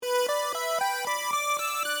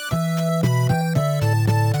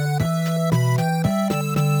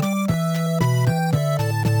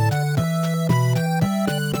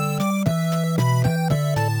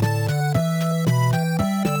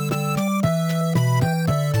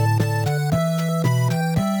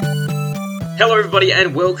Hello everybody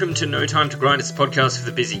and welcome to No Time to Grind. It's a podcast for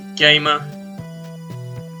the busy gamer.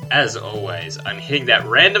 As always, I'm hitting that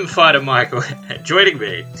random fighter Michael. Joining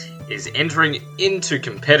me is entering into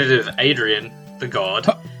competitive Adrian, the god.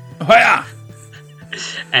 Hiya!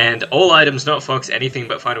 And all items not Fox, anything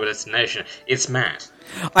but Final Destination. It's Matt.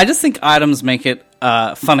 I just think items make it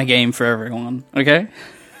a funner game for everyone, okay?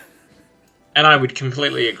 And I would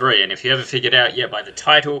completely agree, and if you haven't figured out yet by the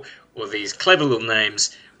title or these clever little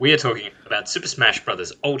names, we are talking about Super Smash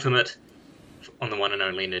Bros. Ultimate on the one and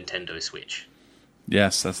only Nintendo Switch.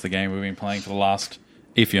 Yes, that's the game we've been playing for the last,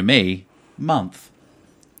 if you're me, month.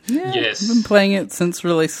 Yeah, Yes. I've been playing it since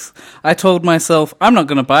release. I told myself I'm not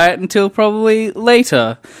going to buy it until probably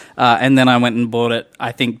later. And then I went and bought it,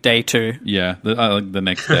 I think, day 2. Yeah, the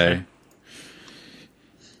next day.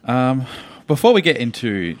 Before we get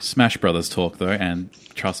into Smash Brothers talk, though, and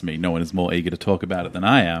trust me, no one is more eager to talk about it than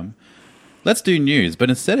I am, let's do news. But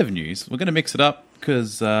instead of news, we're going to mix it up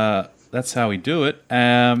because that's how we do it.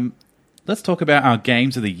 Let's talk about our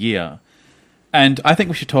games of the year. And I think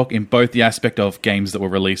we should talk in both the aspect of games that were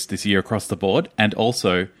released this year across the board and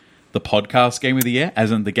also the podcast game of the year,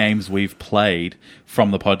 as in the games we've played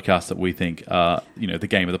from the podcast that we think are, the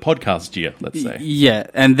game of the podcast year, let's say. Yeah,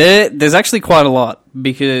 and there's actually quite a lot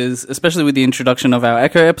because, especially with the introduction of our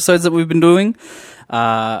Echo episodes that we've been doing,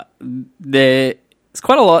 there's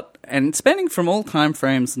quite a lot and spanning from all time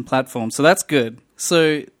frames and platforms, so that's good.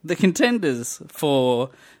 So the contenders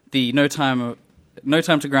for the No Time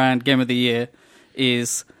to Grind Game of the Year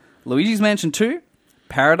is Luigi's Mansion 2,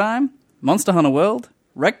 Paradigm, Monster Hunter World,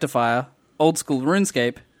 Rectifier, Old School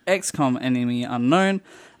RuneScape, XCOM Enemy Unknown,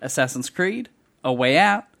 Assassin's Creed, A Way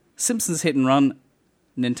Out, Simpsons Hit and Run,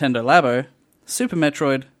 Nintendo Labo, Super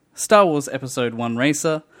Metroid, Star Wars Episode 1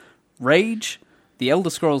 Racer, Rage, The Elder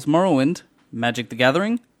Scrolls Morrowind, Magic the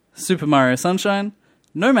Gathering, Super Mario Sunshine,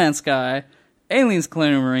 No Man's Sky, Aliens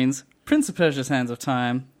Colonial Marines, Prince of Persia: Sands of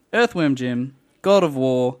Time, Earthworm Jim, God of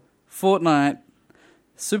War, Fortnite,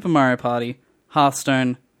 Super Mario Party,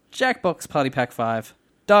 Hearthstone, Jackbox Party Pack 5,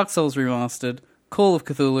 Dark Souls Remastered, Call of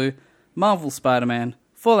Cthulhu, Marvel Spider-Man,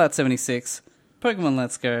 Fallout 76, Pokemon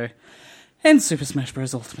Let's Go, and Super Smash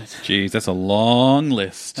Bros. Ultimate. Jeez, that's a long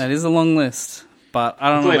list. That is a long list, but I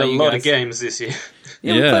don't know Played about a you lot guys. of games this year.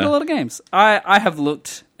 Yeah, we Yeah. played a lot of games. I have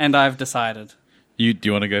looked, and I've decided. Do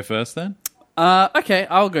you want to go first, then? Okay,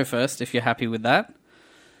 I'll go first, if you're happy with that.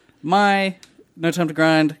 My No Time to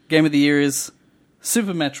Grind Game of the Year is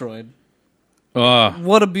Super Metroid. Oh,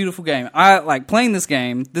 What a beautiful game. I like playing this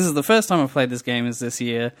game. This is the first time I've played this game is this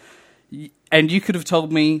year. And you could have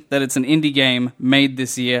told me that it's an indie game made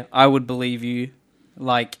this year. I would believe you.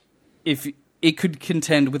 Like, if it could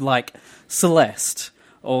contend with, like, Celeste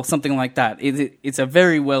or something like that. It's a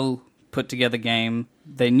very well put together game.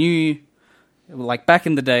 They knew, like, back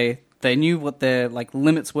in the day, they knew what their, like,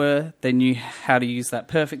 limits were. They knew how to use that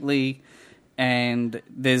perfectly. And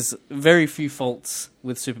there's very few faults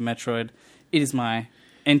with Super Metroid. It is my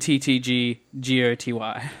NTTG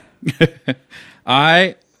GOTY.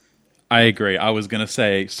 I agree. I was going to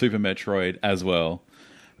say Super Metroid as well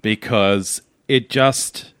because a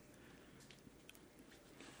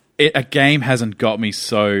game hasn't got me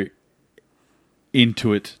so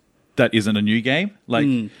into it that isn't a new game.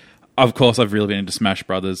 Like, of course, I've really been into Smash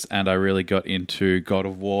Brothers, and I really got into God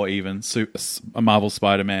of War, even Marvel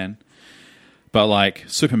Spider-Man. But like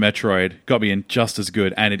Super Metroid got me in just as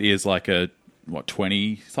good, and it is like a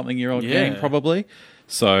 20-something-year-old game probably.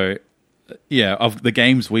 So yeah, of the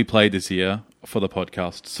games we played this year for the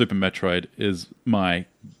podcast, Super Metroid is my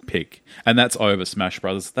pick, and that's over Smash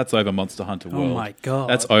Brothers. That's over Monster Hunter World. Oh my god.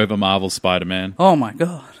 That's over Marvel Spider-Man. Oh my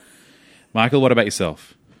god. Michael, what about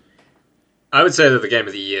yourself? I would say that the game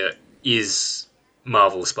of the year is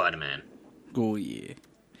Marvel Spider-Man. Oh yeah.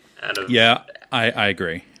 Yeah, I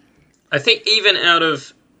agree. I think even out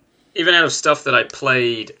of stuff that I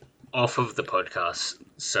played off of the podcast,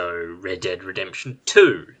 so Red Dead Redemption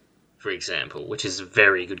 2, for example, which is a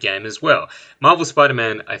very good game as well. Marvel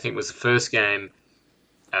Spider-Man, I think, was the first game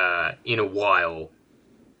in a while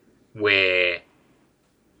where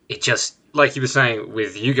it just, like you were saying,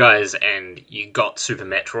 with you guys, and you got Super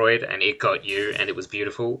Metroid, and it got you, and it was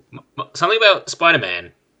beautiful. Something about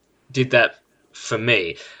Spider-Man did that for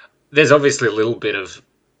me. There's obviously a little bit of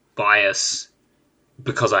bias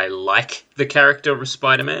because I like the character of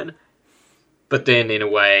Spider-Man, but then in a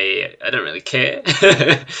way I don't really care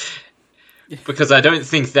because I don't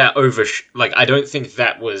think that I don't think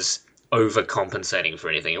that was overcompensating for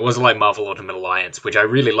anything. It wasn't like Marvel Ultimate Alliance, which I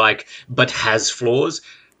really like but has flaws.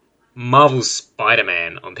 Marvel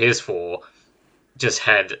Spider-Man on PS4 just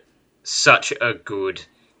had such a good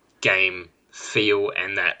game feel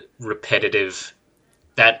and that repetitive,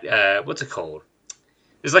 that what's it called?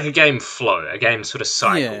 It's like a game flow, a game sort of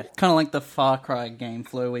cycle. Yeah, kind of like the Far Cry game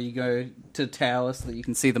flow where you go to towers so that you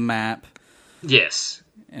can see the map. Yes,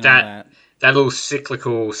 And all that. that little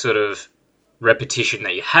cyclical sort of repetition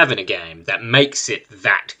that you have in a game that makes it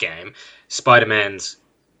that game. Spider-Man's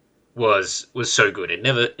was so good.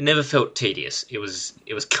 It never felt tedious. It was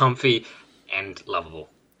comfy and lovable.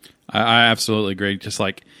 I absolutely agree. Just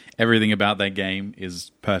like everything about that game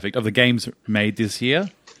is perfect. Of the games made this year,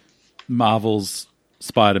 Marvel's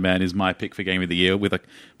Spider-Man is my pick for Game of the Year,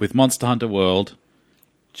 with Monster Hunter World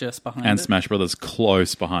Just behind and it. Smash Brothers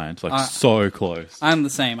close behind, like so close. I'm the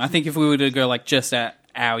same. I think if we were to go like just at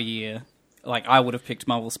our year, like I would have picked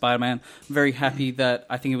Marvel Spider-Man. I'm very happy that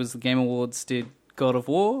I think it was the Game Awards did God of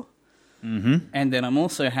War. Mm-hmm. And then I'm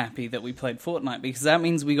also happy that we played Fortnite because that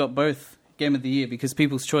means we got both Game of the Year because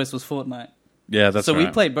people's choice was Fortnite. Yeah, that's so right.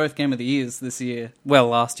 we played both Game of the Years this year. Well,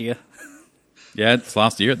 last year. Yeah, it's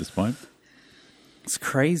last year at this point. It's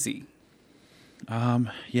crazy.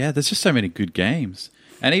 Yeah, there's just so many good games.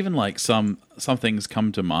 And even like some things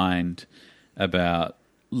come to mind about,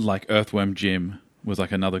 like Earthworm Jim was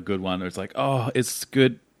like another good one. It's like, oh, it's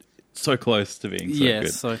good, so close to being so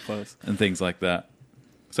good. So close. And things like that.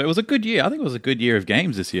 So it was a good year. I think it was a good year of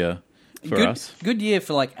games this year for us. Good year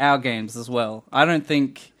for like our games as well. I don't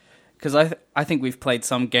think, because I think we've played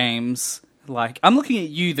some games, like, I'm looking at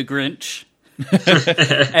you, the Grinch,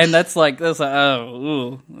 and that's like,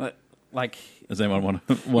 oh, ooh, like... Does anyone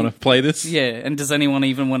want to play this? Yeah, and does anyone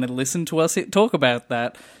even want to listen to us talk about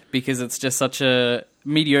that? Because it's just such a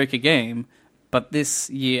mediocre game. But this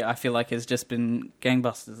year, I feel like has just been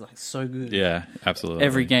gangbusters, like so good. Yeah, absolutely.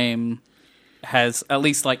 Every game has at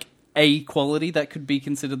least like a quality that could be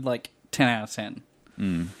considered like 10 out of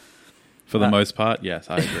 10. For the most part, yes,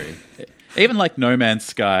 I agree. Even like No Man's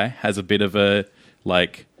Sky has a bit of a,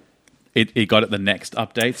 like, it got it the next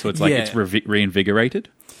update, so it's like it's reinvigorated.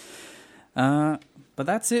 But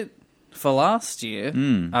that's it for last year.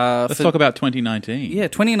 Let's talk about 2019. Yeah,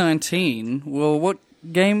 2019. Well, what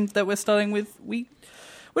game that we're starting with? We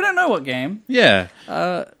don't know what game. Yeah.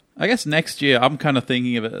 I guess next year, I'm kind of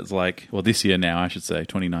thinking of it as like, well, this year now, I should say,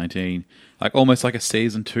 2019, like almost like a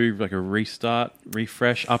season 2, like a restart,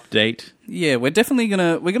 refresh, update. Yeah, we're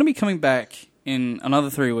gonna be coming back in another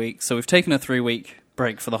 3 weeks. So we've taken a 3-week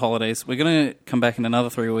break for the holidays. We're gonna come back in another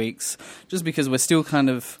 3 weeks, just because we're still kind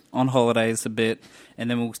of on holidays a bit,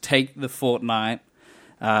 and then we'll take the fortnight,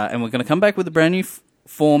 and we're gonna come back with a brand new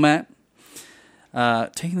format.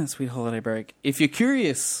 Taking that sweet holiday break. If you're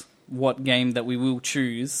curious what game that we will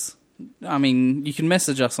choose, I mean, you can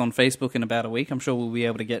message us on Facebook in about a week. I'm sure we'll be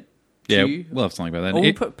able to get to you. We'll have something about that. Or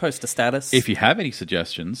we'll post a status. If you have any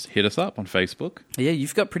suggestions, hit us up on Facebook. Yeah,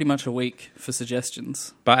 you've got pretty much a week for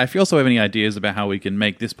suggestions. But if you also have any ideas about how we can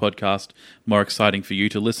make this podcast more exciting for you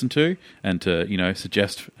to listen to and to,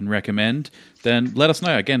 suggest and recommend, then let us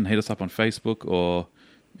know. Again, hit us up on Facebook or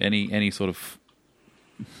any sort of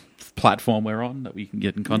platform we're on that we can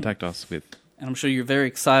get in contact us with. And I'm sure you're very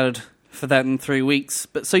excited for that in 3 weeks.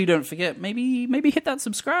 But so you don't forget, maybe hit that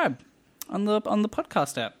subscribe on the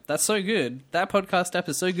podcast app. That's so good. That podcast app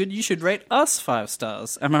is so good. You should rate us 5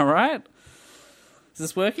 stars. Am I right? Is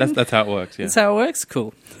this working? That's how it works. Yeah. That's how it works.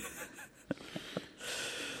 Cool.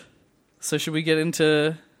 So should we get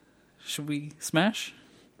into? Should we smash?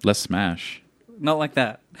 Let's smash. Not like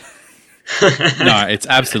that. No, it's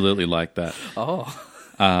absolutely like that. Oh.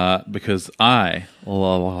 Because I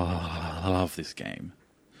love this game.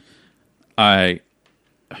 I'm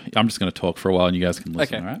just going to talk for a while and you guys can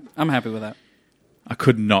listen, Okay. all right? I'm happy with that. I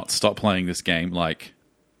could not stop playing this game, like,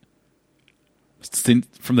 since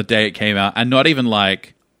from the day it came out. And not even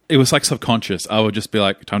like, it was like subconscious. I would just be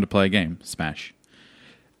like, time to play a game, smash.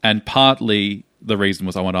 And partly the reason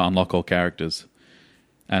was I want to unlock all characters.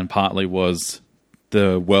 And partly was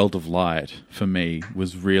the World of Light, for me,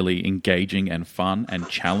 was really engaging and fun and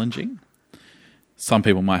challenging. Some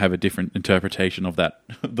people might have a different interpretation of that,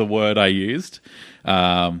 the word I used.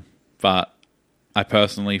 But I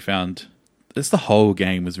personally found the whole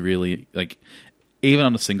game was really, like, even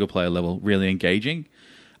on a single player level, really engaging.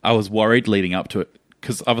 I was worried leading up to it,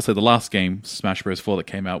 because obviously the last game, Smash Bros. 4 that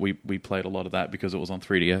came out, we played a lot of that because it was on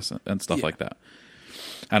 3DS and stuff like that.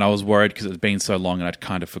 And I was worried because it had been so long and I'd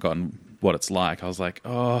kind of forgotten what it's like. I was like,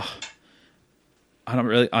 oh, I don't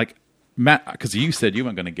really, like, Matt, because you said you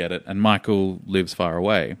weren't going to get it, and Michael lives far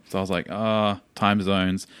away. So I was like, time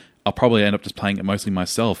zones. I'll probably end up just playing it mostly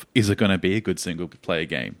myself. Is it going to be a good single-player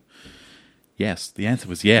game? Yes. The answer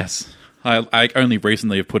was yes. I only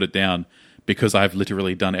recently have put it down because I've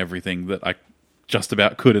literally done everything that I just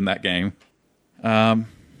about could in that game.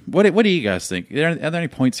 What do you guys think? Are there any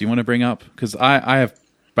points you want to bring up? Because I have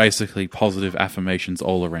basically positive affirmations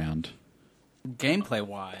all around. Gameplay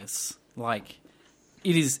wise, like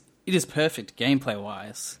it is perfect gameplay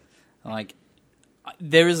wise. Like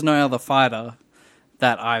there is no other fighter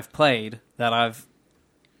that I've played that I've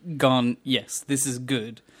gone, yes, this is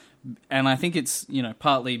good. And I think it's,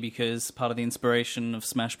 partly because part of the inspiration of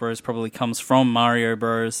Smash Bros. Probably comes from Mario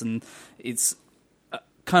Bros. And it's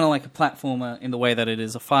kind of like a platformer in the way that it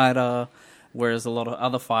is a fighter, whereas a lot of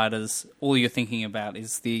other fighters, all you're thinking about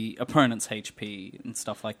is the opponent's HP and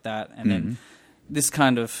stuff like that. And then this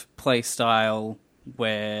kind of play style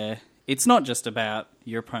where it's not just about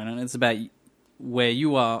your opponent, it's about where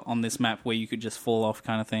you are on this map where you could just fall off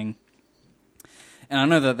kind of thing. And I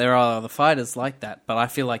know that there are other fighters like that, but I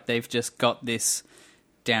feel like they've just got this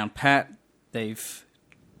down pat. They've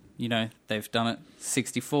done it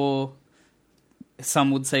 64.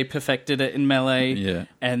 Some would say perfected it in Melee. Yeah.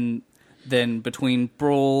 And then between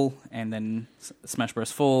Brawl and then Smash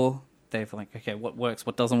Bros. 4, they've like, okay, what works,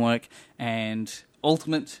 what doesn't work. And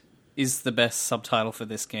Ultimate is the best subtitle for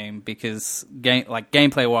this game because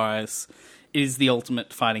gameplay-wise, it is the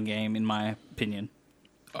ultimate fighting game in my opinion.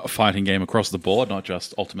 A fighting game across the board, not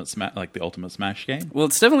just Ultimate Smash, like the Ultimate Smash game? Well,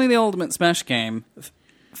 it's definitely the Ultimate Smash game.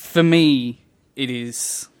 For me, it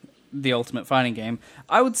is the ultimate fighting game.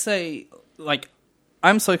 I would say,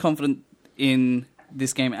 I'm so confident in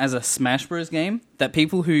this game as a Smash Bros. Game that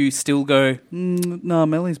people who still go, no,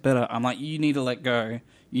 Melee's better, I'm like, you need to let go.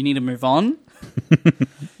 You need to move on.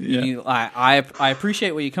 Yeah. I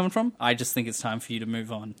appreciate where you're coming from. I just think it's time for you to move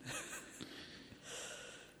on.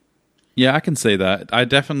 Yeah, I can see that. I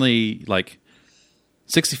definitely,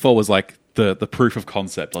 64 was the proof of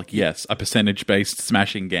concept. Yes, a percentage-based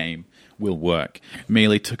smashing game will work.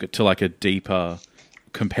 Melee took it to a deeper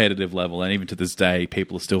competitive level, and even to this day,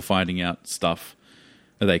 people are still finding out stuff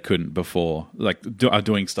that they couldn't before. Are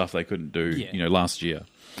doing stuff they couldn't do, last year.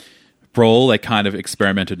 Brawl, they kind of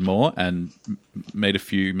experimented more and made a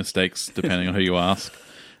few mistakes, depending on who you ask.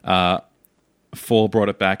 4 brought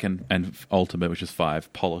it back, and Ultimate, which is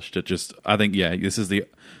 5, polished it. I think, this is the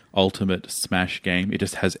ultimate Smash game. It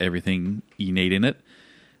just has everything you need in it.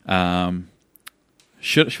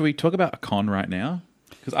 Should we talk about a con right now?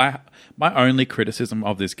 Because my only criticism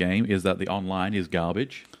of this game is that the online is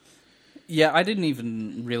garbage. Yeah, I didn't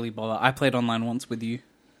even really bother. I played online once with you.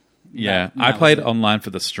 Yeah, I played online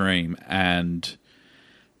for the stream, and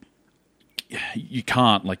you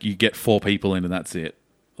can't, you get 4 people in and that's it.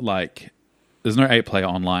 There's no 8-player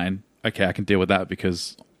online. Okay, I can deal with that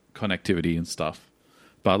because connectivity and stuff.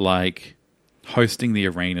 But, hosting the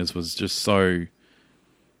arenas was just so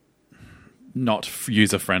not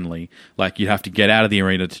user-friendly. You'd have to get out of the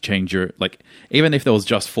arena to change your... even if there was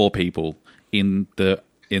just 4 people in the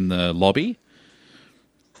lobby,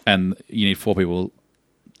 and you need 4 people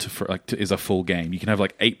is a full game. You can have,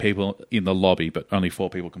 8 people in the lobby, but only 4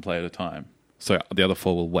 people can play at a time. So the other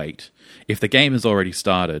 4 will wait. If the game has already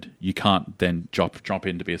started, you can't then drop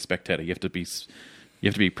in to be a spectator. You have to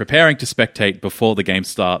be preparing to spectate before the game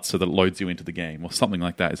starts, so that it loads you into the game, or something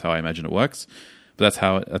like that. Is how I imagine it works. But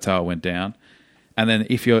that's how it went down. And then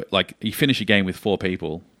if you're you finish a game with 4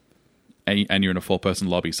 people, and you're in a 4-person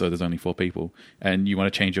lobby, so there's only 4 people, and you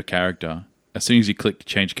want to change your character. As soon as you click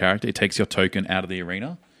change character, it takes your token out of the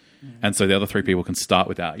arena, and so the other 3 people can start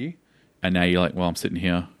without you. And now you're I'm sitting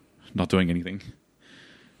here, not doing anything.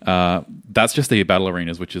 That's just the battle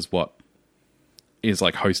arenas, which is what is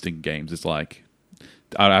hosting games. It's I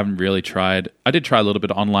haven't really tried. I did try a little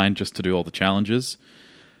bit online just to do all the challenges,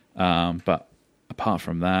 but apart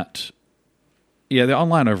from that, yeah, the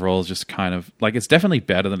online overall is just kind of it's definitely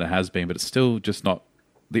better than it has been, but it's still just not.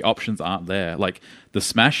 The options aren't there. The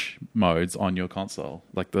Smash modes on your console,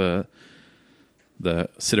 the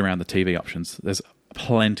sit around the TV options. There's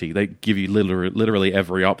plenty. They give you literally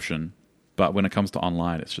every option, but when it comes to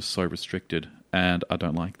online, it's just so restricted, and I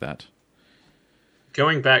don't like that.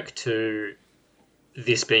 Going back to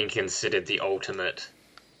this being considered the ultimate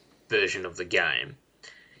version of the game,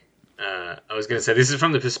 I was going to say this is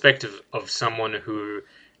from the perspective of someone who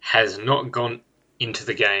has not gone into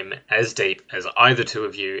the game as deep as either two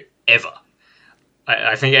of you ever.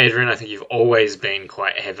 I think, Adrian, you've always been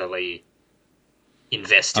quite heavily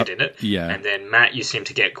invested in it. Yeah. And then, Matt, you seem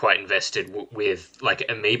to get quite invested with,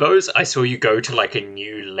 amiibos. I saw you go to, a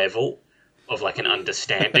new level of, an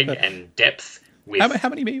understanding and depth with... How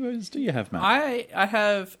many amiibos do you have, Matt? I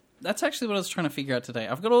have... That's actually what I was trying to figure out today.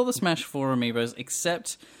 I've got all the Smash 4 amiibos,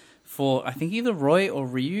 except for, I think, either Roy or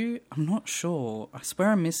Ryu. I'm not sure. I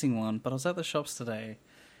swear I'm missing one, but I was at the shops today,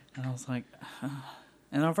 and I was like...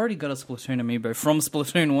 And I've already got a Splatoon amiibo from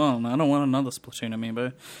Splatoon 1. I don't want another Splatoon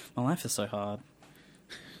amiibo. My life is so hard.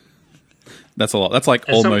 That's a lot. That's like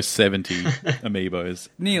almost 70 amiibos.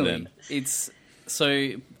 Nearly. Then.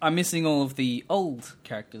 So I'm missing all of the old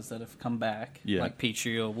characters that have come back, like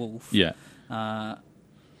Pichu or Wolf. Yeah.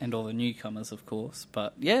 And all the newcomers, of course.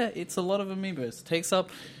 But yeah, it's a lot of amiibos. It takes up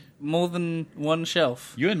more than one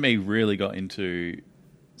shelf. You and me really got into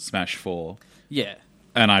Smash 4. Yeah.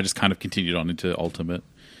 And I just kind of continued on into Ultimate.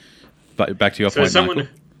 But back to your point, point, someone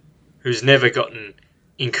Michael. Who's never gotten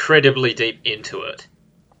incredibly deep into it,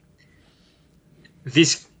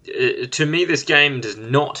 this to me, this game does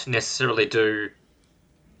not necessarily do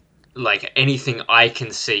like anything I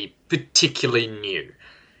can see particularly new.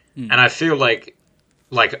 And I feel like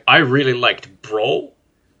I really liked Brawl.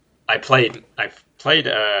 I played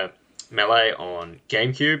Melee on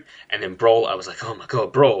GameCube, and then Brawl, I was like, oh my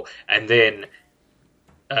god, Brawl. And then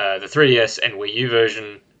the 3DS and Wii U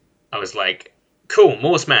version, I was like, cool,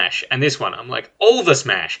 more Smash. And this one, I'm like, all the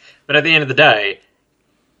Smash. But at the end of the day,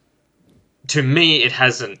 to me, it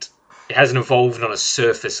hasn't evolved on a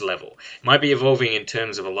surface level. It might be evolving in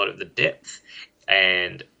terms of a lot of the depth,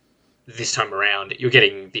 and this time around, you're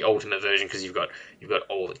getting the Ultimate version because you've got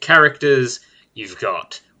all the characters, you've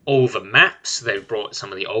got all the maps. They've brought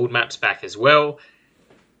some of the old maps back as well.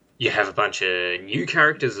 You have a bunch of new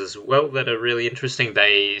characters as well that are really interesting.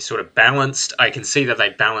 They sort of balanced. I can see that they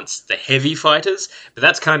balanced the heavy fighters, but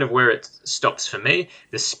that's kind of where it stops for me.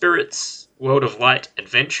 The Spirits World of Light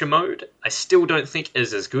Adventure mode, I still don't think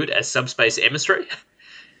is as good as Subspace Emissary.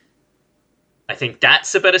 I think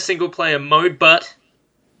that's a better single-player mode, but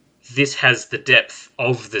this has the depth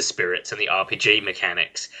of the Spirits and the RPG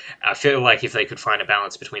mechanics. I feel like if they could find a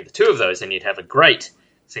balance between the two of those, then you'd have a great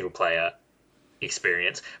single-player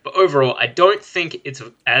experience. But overall, I don't think it's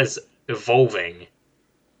as evolving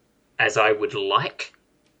as I would like,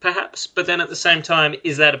 perhaps. But then at the same time,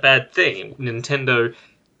 is that a bad thing? Nintendo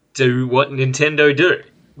do what Nintendo do.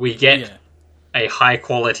 We get a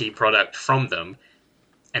high-quality product from them,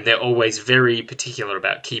 and they're always very particular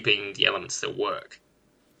about keeping the elements that work.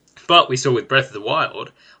 But we saw with Breath of the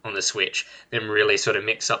Wild on the Switch them really sort of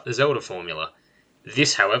mix up the Zelda formula.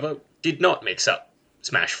 This, however, did not mix up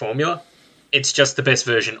Smash formula. It's just the best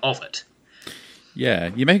version of it.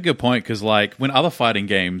 Yeah, you make a good point, because like when other fighting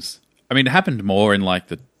games, I mean, it happened more in like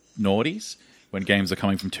the noughties, when games are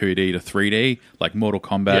coming from 2D to 3D, like Mortal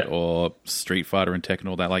Kombat or Street Fighter and Tekken,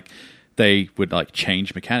 all that, like they would like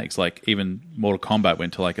change mechanics. Like even Mortal Kombat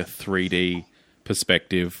went to like a 3D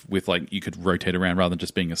perspective with like you could rotate around rather than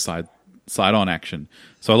just being a side-on action.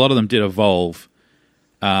 So a lot of them did evolve.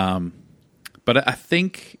 But I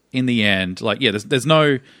think in the end, like, yeah, there's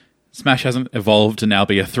no... Smash hasn't evolved to now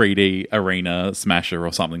be a 3D arena smasher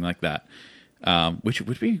or something like that, which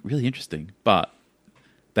would be really interesting. But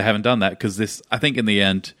they haven't done that because this, I think in the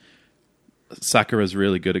end, Sakura's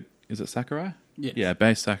really good at... Is it Sakurai? Yes. Yeah,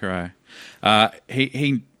 base Sakurai.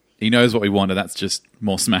 He knows what we want, and that's just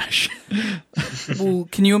more Smash. Well,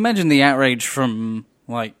 can you imagine the outrage from,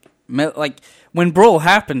 like when Brawl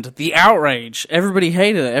happened, the outrage. Everybody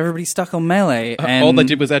hated it. Everybody stuck on Melee. And all they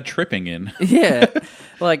did was add tripping in. Yeah.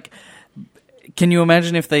 Like, can you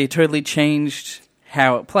imagine if they totally changed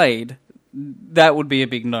how it played? That would be a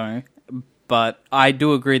big no. But I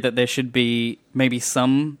do agree that there should be maybe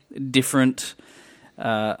some different,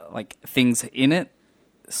 like, things in it,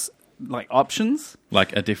 like options.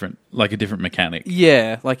 Like a different mechanic.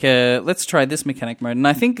 Yeah, like let's try this mechanic mode. And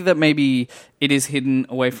I think that maybe it is hidden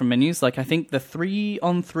away from menus. Like I think the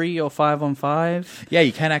 3-on-3 or 5-on-5. Yeah,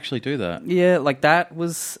 you can actually do that. Yeah, like that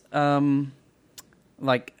was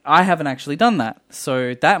like I haven't actually done that.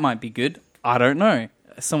 So that might be good. I don't know.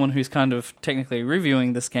 As someone who's kind of technically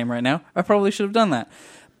reviewing this game right now, I probably should have done that.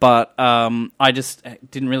 But I just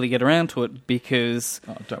didn't really get around to it because...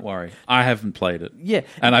 Oh, don't worry. I haven't played it. Yeah.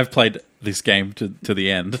 And I've played this game to the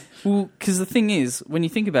end. Well, because the thing is, when you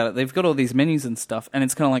think about it, they've got all these menus and stuff, and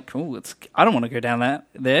it's kind of like, cool, I don't want to go down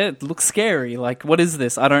there. It looks scary. Like, what is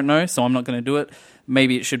this? I don't know, so I'm not going to do it.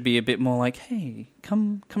 Maybe it should be a bit more like, hey,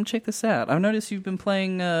 come check this out. I've noticed you've been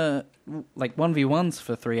playing like 1v1s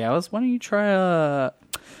for 3 hours. Why don't you try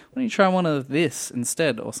one of this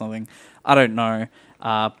instead or something? I don't know.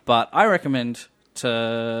 But I recommend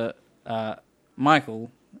to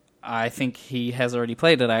Michael, I think he has already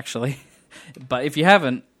played it actually, but if you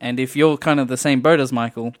haven't, and if you're kind of the same boat as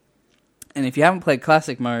Michael, and if you haven't played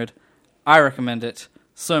Classic Mode, I recommend it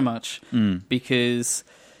so much because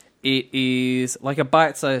it is like a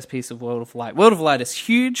bite-sized piece of World of Light. World of Light is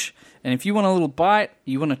huge, and if you want a little bite,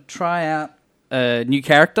 you want to try out a new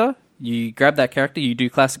character, you grab that character, you do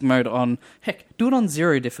Classic Mode on, heck, do it on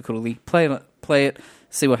 0 difficulty, play play it,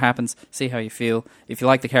 see what happens, see how you feel. If you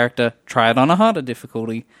like the character, try it on a harder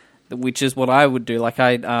difficulty, which is what I would do.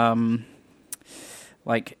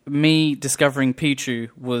 Like me discovering Pichu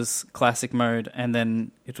was classic mode, and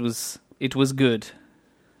then it was good.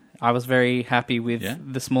 I was very happy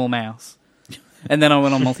with the small mouse. And then I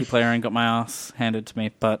went on multiplayer and got my ass handed to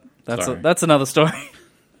me, but that's another story.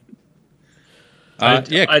 I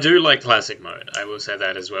do like classic mode. I will say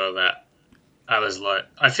that as well, that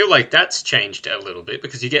I feel like that's changed a little bit,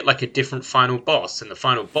 because you get like a different final boss, and the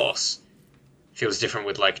final boss feels different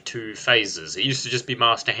with like 2 phases. It used to just be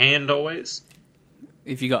Master Hand always.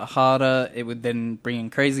 If you got harder, it would then bring in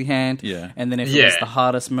Crazy Hand. Yeah. And then if it was the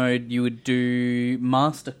hardest mode, you would do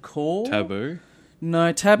Master Core. Taboo?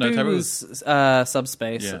 No, Taboo was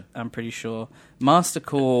Subspace, I'm pretty sure. Master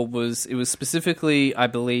Core was specifically, I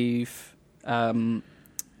believe... it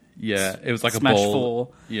was like Smash a ball.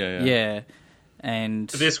 4. Yeah. And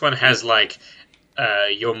this one has like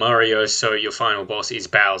your Mario, so your final boss is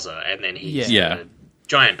Bowser, and then he's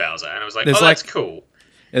giant Bowser. And I was like, that's cool.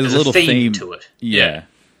 There's a little theme to it. Yeah.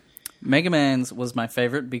 Mega Man's was my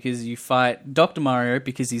favorite because you fight Dr. Mario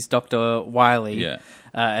because he's Dr. Wily. Yeah.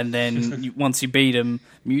 And then once you beat him,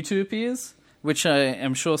 Mewtwo appears, which I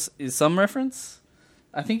am sure is some reference.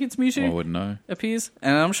 I think it's Mewtwo. I wouldn't know. Appears.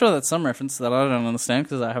 And I'm sure that's some reference that I don't understand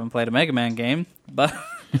because I haven't played a Mega Man game. But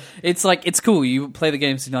it's like, it's cool. You play the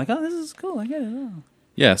games and you're like, oh, this is cool. I get it. Oh.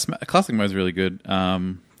 Yeah, classic mode is really good.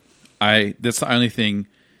 That's the only thing,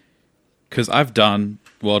 because I've done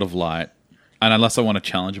World of Light, and unless I want to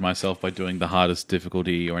challenge myself by doing the hardest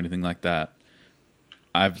difficulty or anything like that,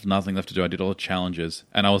 I have nothing left to do. I did all the challenges,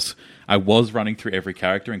 and I was running through every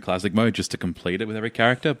character in classic mode just to complete it with every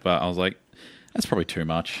character, but I was like, that's probably too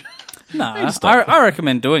much. No, I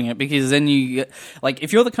recommend doing it, because then you, like,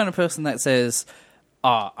 if you're the kind of person that says,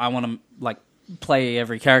 I want to, like, play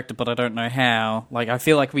every character, but I don't know how. Like, I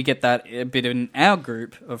feel like we get that a bit in our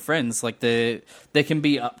group of friends. Like, there can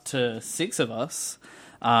be up to 6 of us,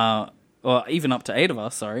 or even up to 8 of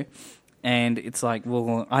us, sorry. And it's like,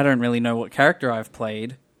 well, I don't really know what character I've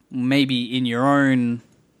played. Maybe in your own,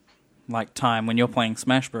 like, time when you're playing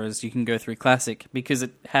Smash Bros, you can go through Classic, because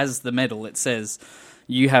it has the medal. It says,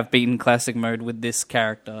 you have beaten Classic mode with this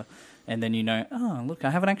character. And then you know, oh, look,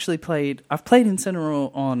 I haven't actually played... I've played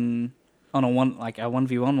Incineroar on a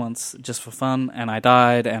 1v1 once just for fun, and I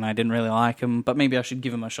died, and I didn't really like him, but maybe I should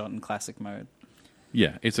give him a shot in classic mode.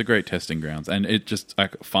 Yeah, it's a great testing grounds, and it's just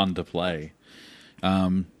fun to play.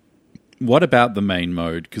 What about the main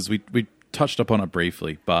mode? Because we touched upon it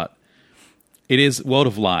briefly, but it is World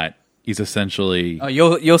of Light is essentially... Oh,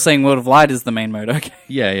 you're saying World of Light is the main mode, okay.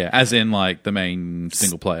 Yeah, as in like the main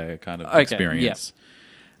single player kind of experience.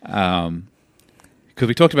 Because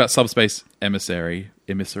we talked about Subspace Emissary,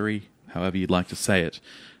 however you'd like to say it.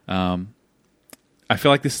 I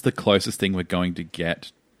feel like this is the closest thing we're going to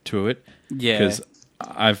get to it. Yeah. Because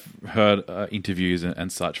I've heard interviews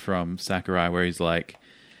and such from Sakurai where he's like,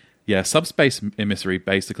 yeah, Subspace Emissary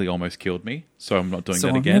basically almost killed me, so I'm not doing that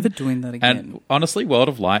again. So I'm never doing that again. And honestly, World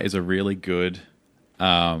of Light is a really good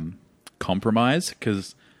compromise,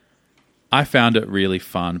 because I found it really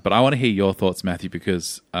fun. But I want to hear your thoughts, Matthew,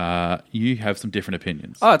 because you have some different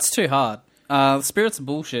opinions. Oh, it's too hard. Spirits are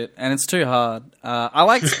bullshit, and it's too hard. I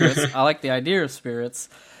like spirits. I like the idea of spirits.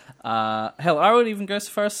 Hell, I would even go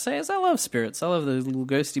so far as to say I love spirits. I love those little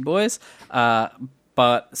ghosty boys.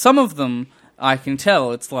 But some of them, I can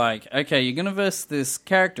tell, it's like, okay, you're going to verse this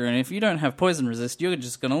character, and if you don't have poison resist, you're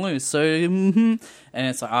just going to lose. So, and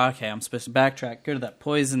it's like, okay, I'm supposed to backtrack, go to that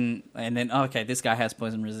poison, and then, okay, this guy has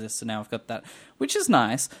poison resist, so now I've got that, which is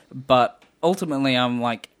nice. But ultimately, I'm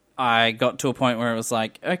like, I got to a point where it was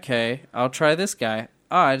like, okay, I'll try this guy.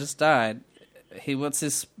 Oh, I just died. What's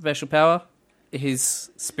his special power?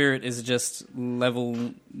 His spirit is just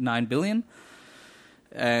level 9 billion,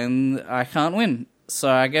 and I can't win. So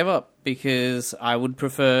I gave up, because I would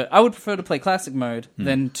prefer to play classic mode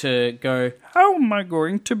than to go, how am I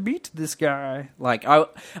going to beat this guy? Like,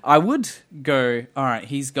 I would go, all right,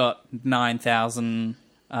 he's got 9,000,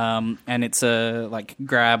 and it's a, like,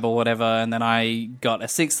 grab or whatever, and then I got a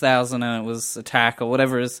 6,000 and it was attack or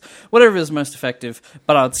whatever is most effective,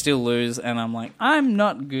 but I'd still lose, and I'm like, I'm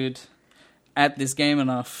not good at this game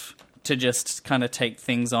enough to just kind of take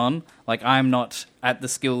things on. Like, I'm not at the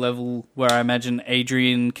skill level where I imagine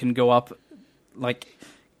Adrian can go up, like,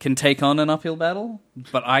 can take on an uphill battle,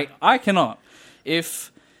 but I cannot.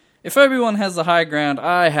 If Obi-Wan has the high ground,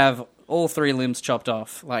 I have all 3 limbs chopped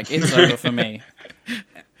off. Like, it's over for me.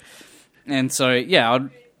 And so, yeah,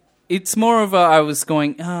 it's more of I was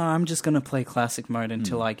going, I'm just going to play classic mode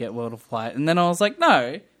until I get World of Light. And then I was like,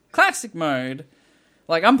 no, classic mode...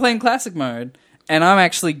 Like, I'm playing classic mode, and I'm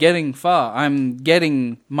actually getting far. I'm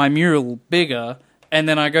getting my mural bigger, and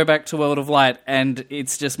then I go back to World of Light, and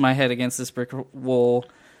it's just my head against this brick wall.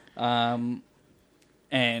 And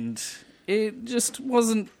it just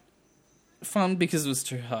wasn't fun because it was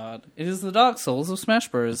too hard. It is the Dark Souls of Smash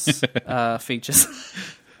Bros. Features.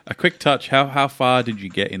 A quick touch. How far did you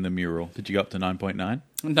get in the mural? Did you go up to 9.9?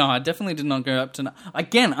 No, I definitely did not go up to...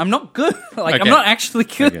 Again, I'm not good. Okay. I'm not actually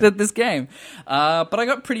good Okay. at this game. But I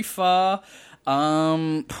got pretty far.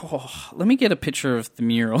 Let me get a picture of the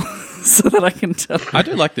mural so that I can tell. I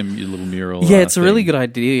do like the little mural. Yeah, it's a really thing. good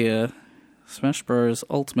idea. Smash Bros.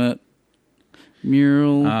 Ultimate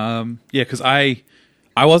mural. Yeah, because I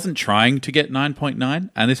wasn't trying to get 9.9,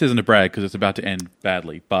 and this isn't a brag because it's about to end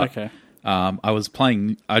badly. But Okay. I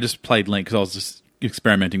just played Link because I was just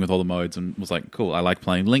experimenting with all the modes and was like, cool, I like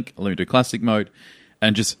playing Link. Let me do classic mode,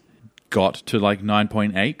 and just got to like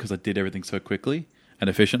 9.8 because I did everything so quickly and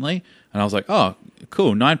efficiently. And I was like, oh,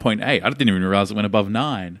 cool, 9.8. I didn't even realize it went above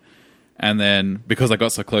 9. And then because I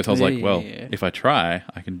got so close, I was like, well, Yeah. if I try,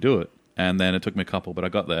 I can do it. And then it took me a couple, but I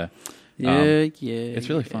got there. It's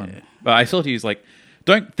really fun. But I still have to use, like,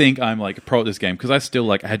 don't think I'm, like, a pro at this game, because I still,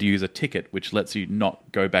 like, had to use a ticket, which lets you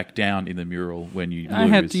not go back down in the mural when you lose. I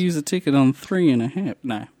had to use a ticket on 3.5.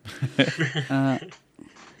 No.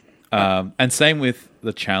 And same with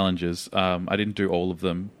the challenges. I didn't do all of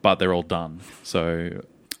them, but they're all done. So,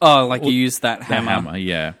 Oh, like you used that the hammer. hammer,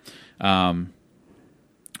 yeah.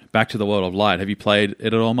 Back to the World of Light. Have you played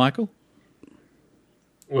it at all, Michael?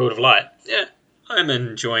 World of Light. Yeah, I'm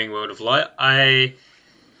enjoying World of Light. I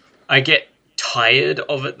get tired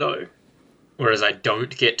of it, though, whereas I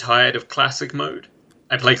don't get tired of classic mode.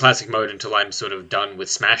 I play classic mode until I'm sort of done with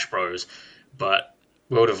Smash Bros, but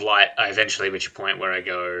World of Light, I eventually reach a point where I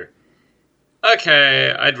go,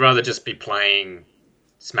 okay, I'd rather just be playing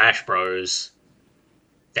Smash Bros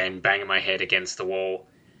than banging my head against the wall.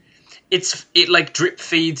 It like drip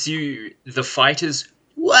feeds you the fighters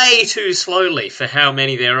way too slowly for how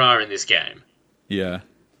many there are in this game. Yeah.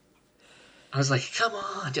 I was like, come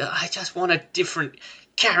on, I just want a different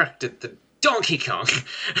character than Donkey Kong.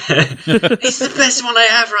 It's the best one I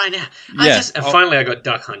have right now. Yeah. Finally I got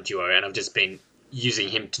Duck Hunt Duo, and I've just been using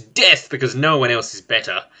him to death because no one else is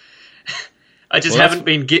better. I just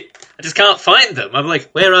can't find them. I'm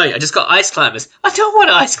like, where are you? I just got Ice Climbers. I don't want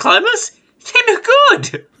Ice Climbers. They're no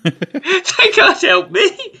good. They can't help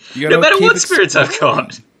me. No matter what spirits I've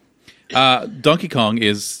got. Donkey Kong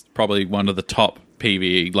is probably one of the top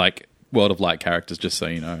PvE, like, World of Light characters, just so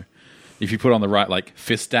you know. If you put on the right, like,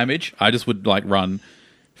 fist damage, I just would, like, run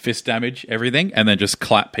fist damage, everything, and then just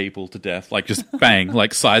clap people to death. Like, just bang,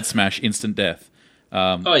 like, side smash, instant death.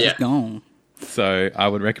 Oh, yeah. Gone. So I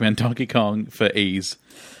would recommend Donkey Kong for ease.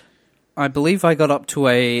 I believe I got up to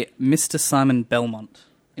a Mr. Simon Belmont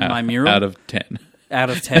in my mural. Out of 10.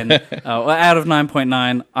 Out of 10. Out of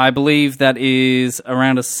 9.9. I believe that is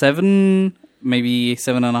around a 7, maybe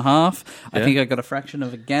 7.5. I think I got a fraction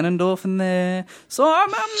of a Ganondorf in there. So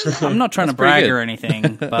I'm not trying to brag good. or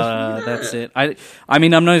anything, but that's it. I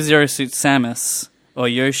mean, I'm no Zero Suit Samus or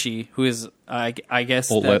Yoshi, who is, I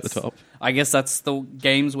guess... All the way at the top. I guess that's the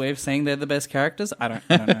game's way of saying they're the best characters. I don't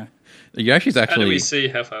know. Yoshi's How do actually... we see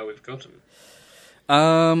how far we've gotten?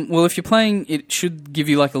 Well, if you're playing, it should give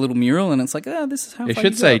you like a little mural, and it's like, this is how It far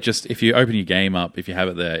should you say, got. just, if you open your game up, if you have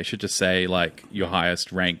it there, it should just say, like, your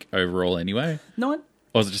highest rank overall anyway? No,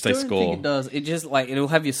 Or does it just say I don't score? think it does. It just like it'll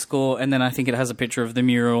have your score, and then I think it has a picture of the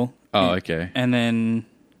mural. Oh, okay. And then,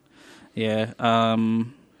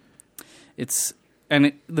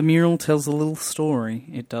 the mural tells a little story.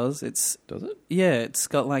 It does. Does it? Yeah, it's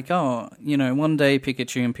got like, one day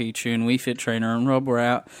Pikachu and Pichu and Wii Fit Trainer and Rob were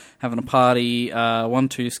out having a party. 1,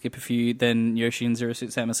 2, skip a few. Then Yoshi and Zero Suit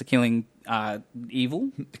Samus are killing evil.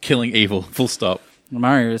 Killing evil, full stop.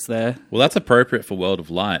 Mario is there. Well, that's appropriate for World of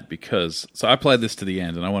Light because... So I played this to the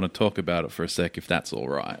end, and I want to talk about it for a sec, if that's all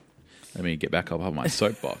right. Let me get back up on my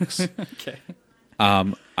soapbox. Okay.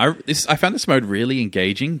 I found this mode really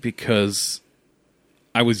engaging because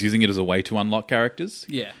I was using it as a way to unlock characters.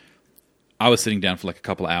 Yeah. I was sitting down for like a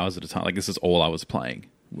couple of hours at a time. Like, this is all I was playing,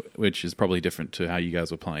 which is probably different to how you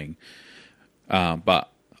guys were playing. But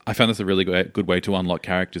I found this a really good way to unlock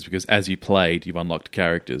characters because as you played, you've unlocked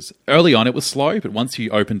characters. Early on, it was slow, but once you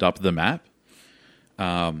opened up the map,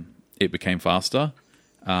 it became faster.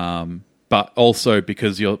 But also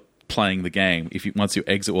because you're playing the game, once you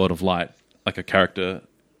exit World of Light, like a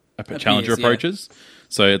challenger approaches.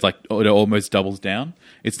 So it's like it almost doubles down.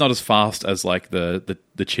 It's not as fast as like the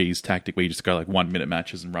cheese tactic where you just go like 1 minute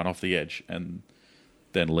matches and run off the edge and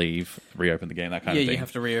then leave, reopen the game, that kind of thing. Yeah, you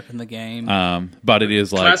have to reopen the game. But it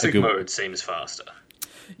is like Classic mode seems faster.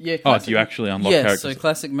 Yeah. Oh, do you actually unlock yeah, characters? so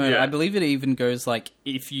classic mode, Yeah. I believe it even goes like,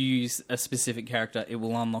 if you use a specific character, it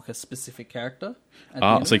will unlock a specific character. At the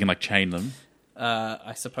end So you of can like chain them. it.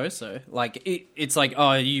 I suppose so. Like, it's like,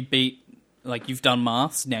 oh, you beat, like, you've done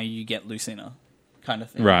Marths, now you get Lucina, kind of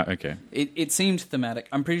thing. Right, okay. It seemed thematic.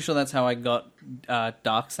 I'm pretty sure that's how I got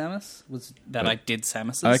Dark Samus, was that I did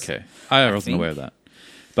Samus's. Okay. I wasn't think. aware of that.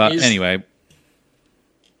 But Is- anyway,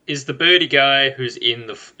 Is the birdie guy who's in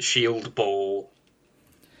the shield ball,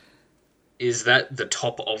 is that the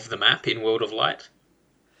top of the map in World of Light?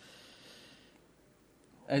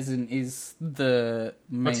 As in, is the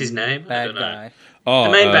main What's his name? I bad don't know. guy oh,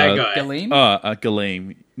 The main bad guy. Galeem?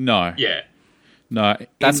 Galeem. No. Yeah. No.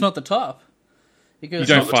 That's not the top. It goes,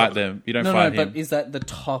 You don't not the fight top. them. You don't no, fight no, him. but is that the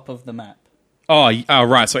top of the map? Oh,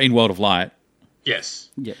 right. So in World of Light. Yes.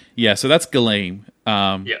 Yeah. Yeah, so that's Galeem.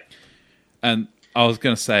 Yeah. And I was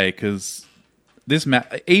going to say, because this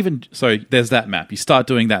map, there's that map. You start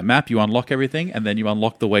doing that map, you unlock everything, and then you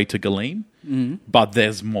unlock the way to Galeem. Mm-hmm. But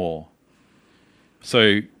there's more.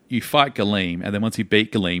 So you fight Galeem, and then once you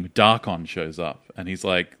beat Galeem, Darkon shows up, and he's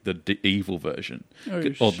like the evil version.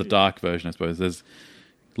 Or the dark version, I suppose. There's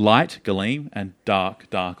Light, Galeem, and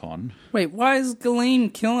Darkon. Wait, why is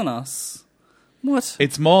Galeem killing us? What?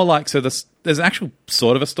 It's more like, so there's an actual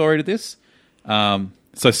sort of a story to this.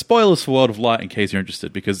 So spoilers for World of Light in case you're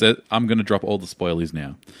interested, because I'm going to drop all the spoilers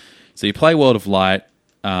now. So you play World of Light.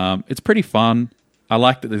 It's pretty fun. I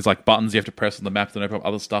like that there's like buttons you have to press on the map to open up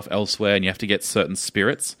other stuff elsewhere, and you have to get certain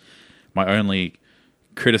spirits. My only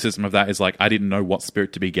criticism of that is like I didn't know what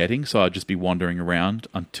spirit to be getting, so I'd just be wandering around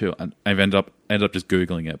until I've ended up just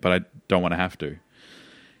Googling it, but I don't want to have to.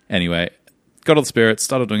 Anyway, got all the spirits,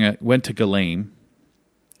 started doing it, went to Galeem,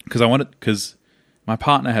 because my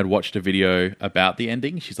partner had watched a video about the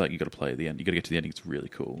ending. She's like, you got to play the end. You got to get to the ending. It's really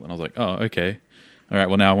cool. And I was like, oh, okay. All right,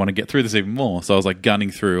 well, now I want to get through this even more. So I was like gunning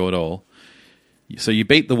through it all. So you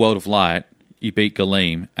beat the World of Light, you beat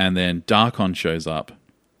Galeem, and then Darkon shows up.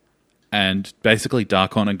 And basically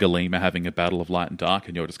Darkon and Galeem are having a battle of light and dark,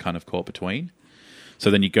 and you're just kind of caught between.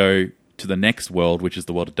 So then you go to the next world, which is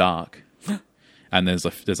the world of dark. And there's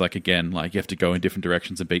like, again, like you have to go in different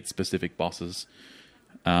directions and beat specific bosses.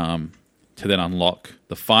 To then unlock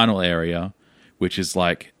the final area, which is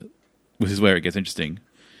where it gets interesting,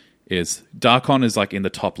 is Darkon is like in the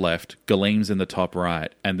top left, Galeem's in the top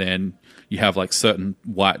right, and then you have like certain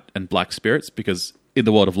white and black spirits, because in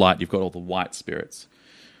the World of Light you've got all the white spirits.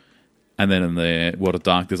 And then in the World of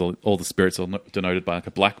Dark, there's all the spirits are denoted by like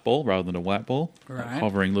a black ball rather than a white ball, Right. like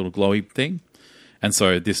hovering little glowy thing. And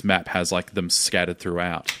so this map has like them scattered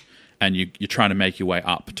throughout. And you're trying to make your way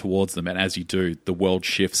up towards them. And as you do, the world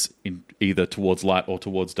shifts in either towards light or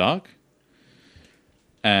towards dark.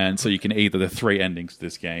 And so you can there are three endings to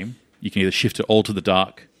this game. You can either shift it all to the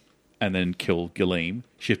dark and then kill Galeem,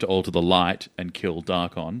 shift it all to the light and kill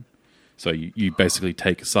Darkon. So you basically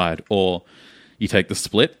take a side. Or you take the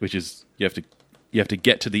split, which is you have to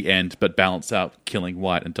get to the end but balance out killing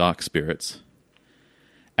white and dark spirits.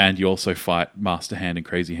 And you also fight Master Hand and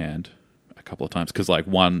Crazy Hand a couple of times. Because I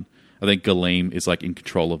think Galeem is like in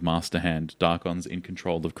control of Master Hand. Darkon's in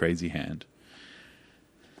control of Crazy Hand.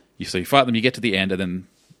 So you fight them, you get to the end, and then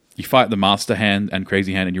you fight the Master Hand and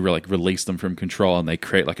Crazy Hand, and you like release them from control, and they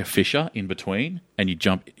create like a fissure in between, and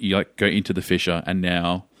you like go into the fissure, and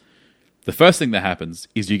now the first thing that happens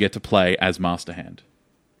is you get to play as Master Hand,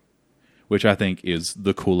 which I think is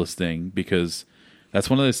the coolest thing, because that's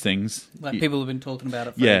one of those things. Like, people have been talking about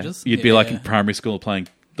it for Yeah, ages. you'd be like in primary school playing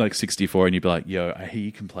like 64, and you'd be like, yo, I hear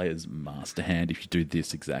you can play as Master Hand if you do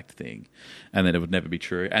this exact thing. And then it would never be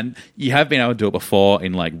true. And you have been able to do it before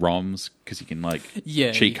in like ROMs, because you can like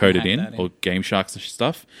cheat code it in, or Game Sharks and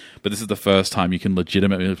stuff. But this is the first time you can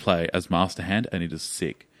legitimately play as Master Hand, and it is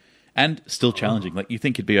sick. And still challenging. Like, you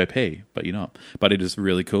think it'd be OP, but you're not. But it is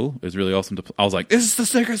really cool. It was really awesome to I was like, this is the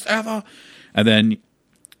sickest ever! And then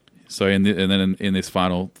in this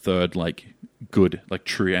final third, like, good, like,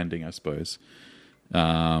 true ending, I suppose,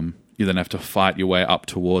 you then have to fight your way up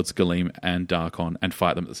towards Galeem and Darkon and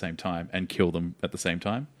fight them at the same time and kill them at the same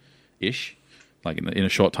time-ish, like in a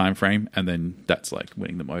short time frame, and then that's like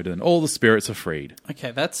winning the mode, and all the spirits are freed.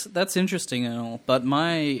 Okay, that's interesting and all, but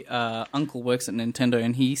my uncle works at Nintendo,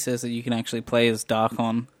 and he says that you can actually play as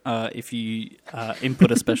Darkon if you input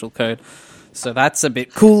a special code. So that's a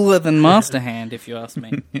bit cooler than Master Hand, if you ask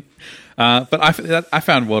me. But I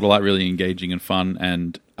found World of Light really engaging and fun,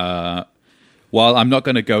 and while I'm not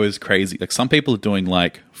going to go as crazy, like some people are doing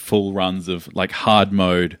like full runs of like hard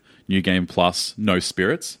mode, New Game Plus, no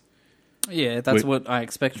spirits. Yeah, that's what I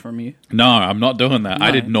expect from you. No, I'm not doing that. No.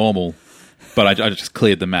 I did normal, but I just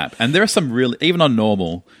cleared the map. And there are some really, even on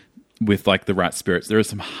normal, with like the right spirits. There are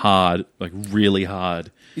some hard, like really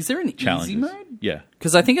hard Is there an challenges. easy mode? Yeah.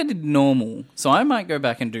 Because I think I did normal, so I might go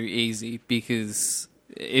back and do easy, because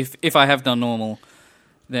if I have done normal,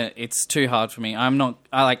 then it's too hard for me. I'm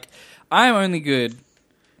only good,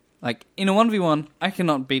 like, in a 1v1, I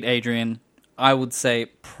cannot beat Adrian, I would say,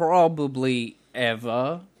 probably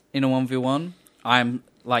ever in a 1v1. I'm,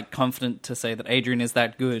 like, confident to say that Adrian is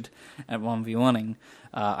that good at 1v1ing.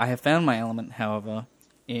 I have found my element, however,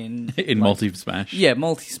 in... In multi-smash. Yeah,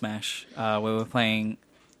 multi-smash, where we're playing...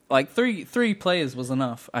 Like, three players was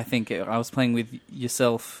enough, I think. I was playing with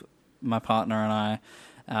yourself, my partner,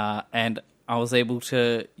 and I was able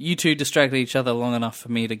to... You two distracted each other long enough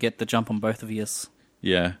for me to get the jump on both of yous.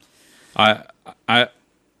 Yeah. I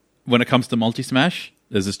when it comes to multi-smash,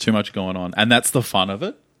 there's just too much going on. And that's the fun of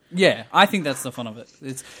it. Yeah, I think that's the fun of it.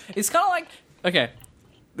 It's kind of like... Okay,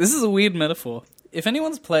 this is a weird metaphor. If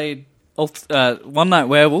anyone's played One Night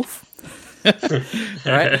Werewolf...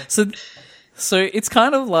 right? So it's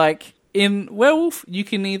kind of like... In Werewolf, you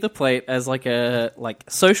can either play it as like a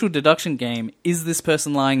social deduction game, is this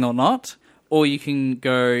person lying or not? Or you can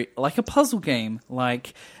go like a puzzle game,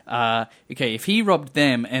 like, okay, if he robbed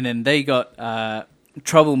them and then they got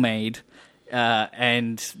trouble made,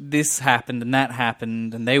 and this happened and that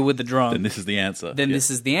happened and they were the drunk. Then this is the answer.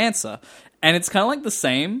 This is the answer. And it's kind of like the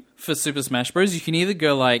same for Super Smash Bros. You can either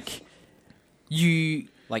go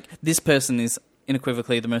this person is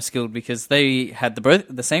unequivocally the most skilled because they had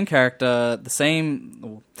the same character, the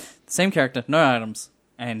same character, no items,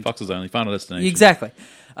 and Fox's Only, Final Destination. Exactly.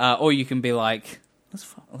 Or you can be like,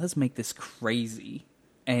 let's make this crazy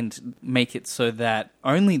and make it so that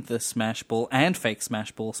only the Smash Ball and fake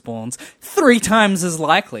Smash Ball spawns 3 times as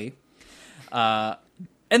likely. But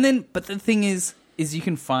the thing is you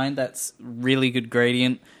can find that really good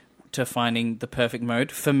gradient to finding the perfect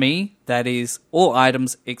mode. For me, that is all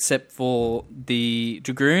items except for the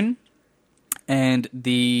Dragoon and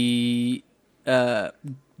the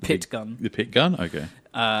pit gun. The pit gun? Okay.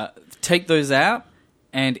 Take those out,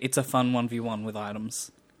 and it's a fun 1v1 with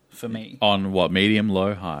items for me. On what? Medium,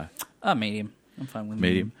 low, high? Medium. I'm fine with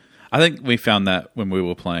Medium. I think we found that when we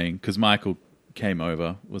were playing, because Michael came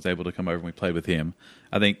over, was able to come over and we played with him.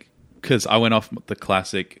 I think because I went off the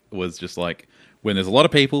classic was just like, when there's a lot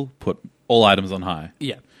of people, put all items on high.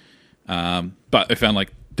 Yeah. But I found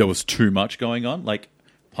like there was too much going on, like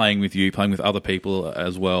playing with you, playing with other people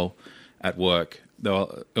as well at work.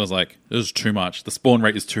 It was like, there's too much. The spawn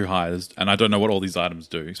rate is too high, and I don't know what all these items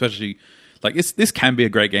do. Especially, like, this can be a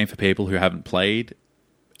great game for people who haven't played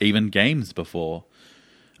even games before.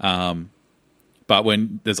 But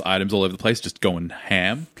when there's items all over the place just going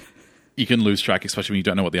ham, you can lose track, especially when you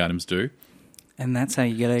don't know what the items do. And that's how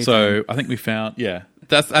you get Adrian. So I think we found,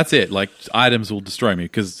 that's it. Like, items will destroy me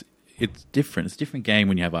because it's different. It's a different game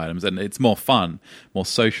when you have items, and it's more fun, more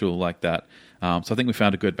social like that. So I think we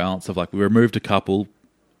found a good balance of, like, we removed a couple.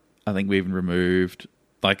 I think we even removed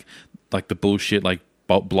like the bullshit like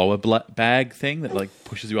blower bag thing that like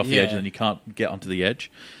pushes you off the edge and then you can't get onto the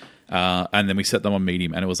edge. And then we set them on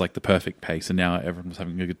medium, and it was like the perfect pace. And now everyone was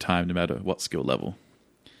having a good time, no matter what skill level.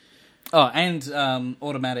 Oh, and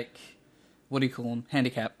automatic. What do you call them?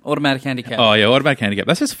 Handicap. Automatic handicap. Oh yeah, automatic handicap.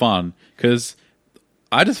 That's just fun because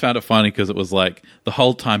I just found it funny because it was like the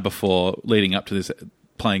whole time before leading up to this.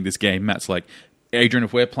 Playing this game, Matt's like, Adrian,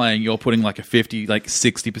 if we're playing, you're putting like a 50, like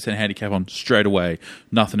 60% handicap on straight away,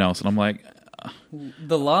 nothing else. And I'm like,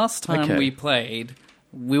 the last time we played,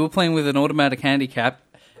 we were playing with an automatic handicap,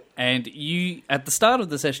 and you, at the start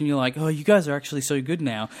of the session, you're like, oh, you guys are actually so good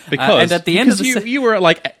now. Because, and at the end of the you were at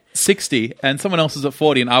like 60, and someone else was at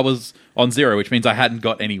 40, and I was on 0, which means I hadn't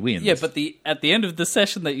got any wins. Yeah, but at the end of the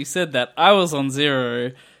session that you said that, I was on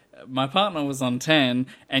 0, my partner was on 10,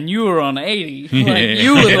 and you were on 80. Like,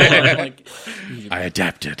 you were the one, like... I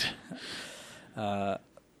adapted.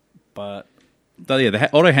 But... Yeah,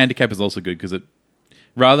 the auto handicap is also good, because it...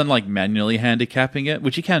 Rather than, like, manually handicapping it,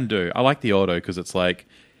 which you can do, I like the auto, because it's like,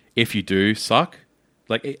 if you do suck,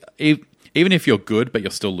 like, even if you're good, but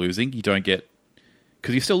you're still losing, you don't get...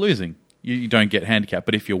 Because you're still losing. You don't get handicap,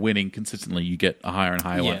 but if you're winning consistently, you get a higher and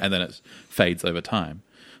higher one, and then it fades over time.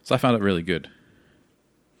 So I found it really good.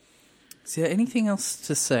 Is there anything else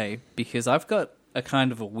to say? Because I've got a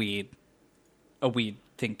kind of a weird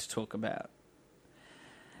thing to talk about.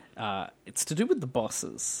 It's to do with the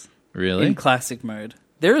bosses. Really? In classic mode.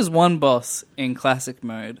 There is one boss in classic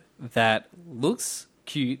mode that looks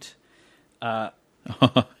cute. I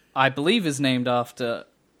believe is named after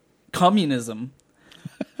communism.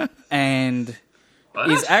 And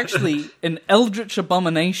is actually an eldritch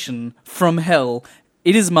abomination from hell.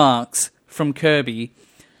 It is Marx from Kirby.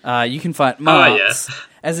 You can fight Marx, yeah.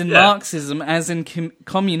 as in Yeah. Marxism, as in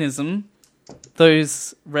communism.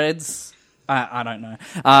 Those Reds, I don't know.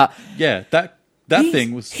 Yeah, that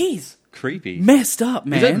thing was he's creepy. messed up,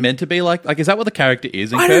 man. Is it meant to be like is that what the character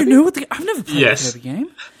is in I Kirby? don't know I've never played Yes. a Kirby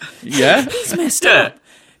game. Yeah, He's messed Yeah. up.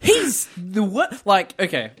 He's the what? Like,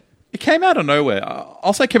 okay, it came out of nowhere.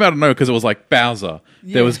 I'll say it came out of nowhere because it was like Bowser.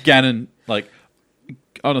 Yeah. There was Ganon. Like,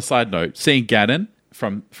 on a side note, seeing Ganon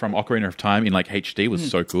from Ocarina of Time in like HD was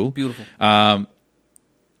so cool. beautiful.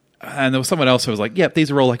 And there was someone else who was like, yep,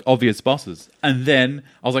 these are all like obvious bosses. And then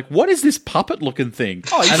I was like, what is this puppet looking thing?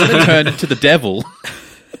 And then it turned into the devil.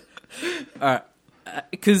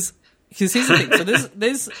 Because here's the thing.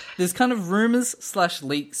 So there's kind of rumors /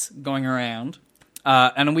 leaks going around,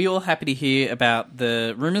 and are we all happy to hear about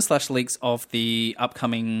the rumors / leaks of the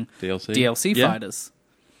upcoming DLC Yeah. fighters?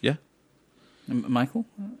 Yeah. Michael,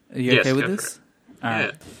 are you Yes, okay with go for this? it. All right.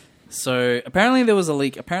 Yeah. So apparently there was a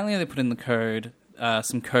leak. Apparently they put in the code,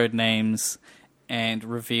 some code names, and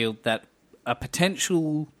revealed that a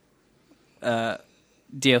potential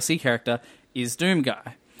DLC character is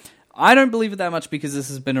Doomguy. I don't believe it that much because this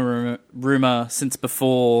has been a rumor since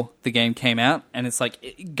before the game came out, and it's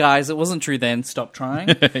like, guys, it wasn't true then. Stop trying.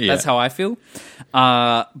 That's how I feel.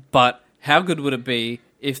 But how good would it be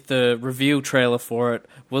if the reveal trailer for it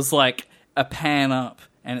was like a pan up,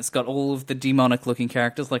 and it's got all of the demonic-looking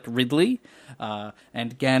characters like Ridley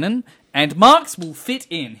and Ganon, and Marx will fit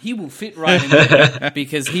in. He will fit right in there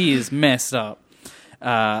because he is messed up.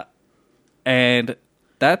 And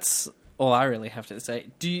that's all I really have to say.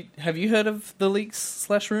 Have you heard of the leaks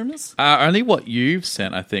 / rumors? Only what you've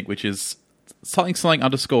sent, I think, which is something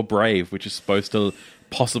 _brave, which is supposed to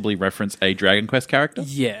possibly reference a Dragon Quest character.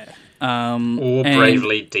 Yeah. Or and-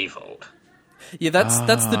 Bravely Default. Yeah, that's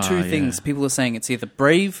the two things. yeah. People are saying it's either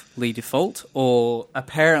Bravely Default, or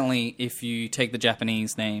apparently if you take the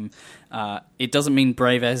Japanese name, it doesn't mean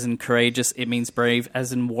brave as in courageous, it means brave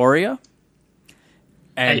as in warrior.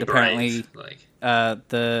 And Hey, apparently Brave,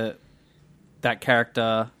 like, that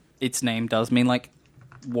character, its name does mean like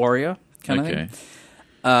warrior kind of Okay.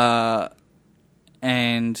 thing.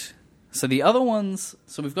 And so the other ones,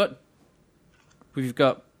 so we've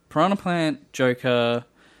got Piranha Plant, Joker,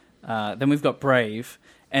 then we've got Brave,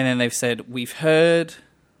 and then they've said we've heard,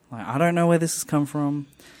 like, I don't know where this has come from.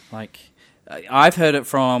 Like, I've heard it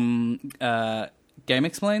from Game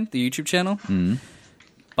Explain, the YouTube channel,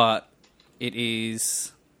 but it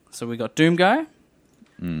is, so we got Doomguy,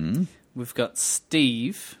 we've got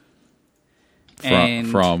Steve, and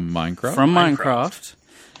From Minecraft? from Minecraft.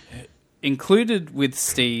 Included with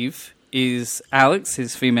Steve is Alex,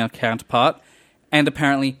 his female counterpart, and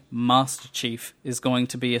apparently Master Chief is going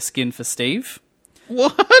to be a skin for Steve.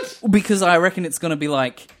 What? Because I reckon it's going to be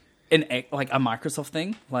like a Microsoft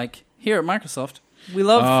thing. Like, here at Microsoft, we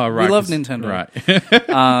love right, we love 'cause- Nintendo. Right.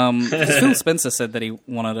 Because Phil Spencer said that he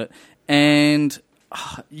wanted it, and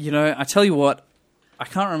I tell you what, I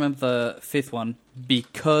can't remember the fifth one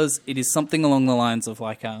because it is something along the lines of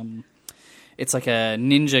like it's like a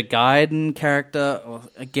Ninja Gaiden character or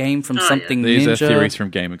a game from something These Ninja. are theories from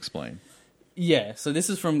Game Explain. Yeah, so this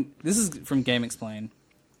is from Game Explain.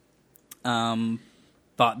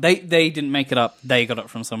 But they didn't make it up. They got it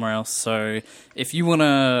from somewhere else. So if you want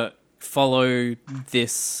to follow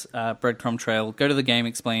this breadcrumb trail, go to the Game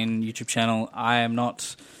Explain YouTube channel.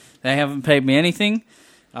 They haven't paid me anything,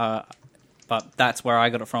 but that's where I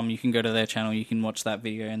got it from. You can go to their channel, you can watch that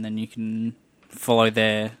video, and then you can follow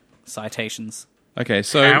their citations. Okay,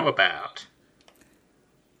 so how about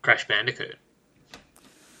Crash Bandicoot?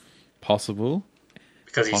 possible.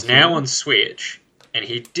 Because he's Possibly. now on Switch, and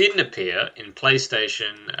he didn't appear in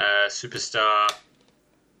PlayStation Superstar.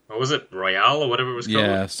 What was it, Royale or whatever it was called?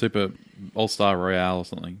 Yeah, Super All-Star Royale or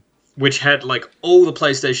something. Which had like all the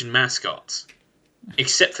PlayStation mascots,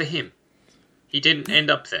 except for him. He didn't end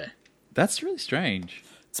up there. That's really strange.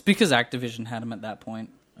 It's because Activision had him at that point,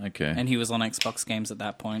 Okay. and he was on Xbox games at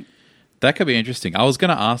that point. That could be interesting. I was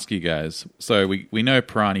going to ask you guys. So we know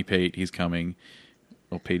Piranha Pete, he's coming.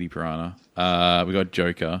 Or Petey Piranha. We got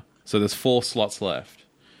Joker. So there's 4 slots left.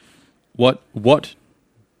 What do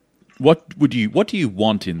you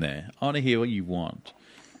want in there? I want to hear what you want.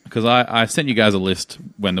 Because I sent you guys a list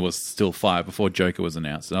when there was still 5 before Joker was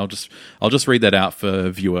announced, and I'll just read that out for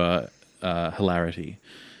viewer hilarity.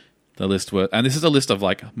 The list and this is a list of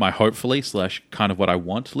like my hopefully / kind of what I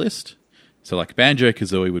want list. So like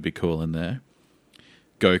Banjo-Kazooie would be cool in there.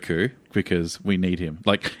 Goku, because we need him.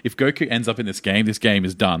 Like, if Goku ends up in this game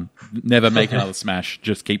is done. Never make another Smash.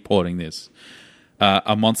 Just keep porting this.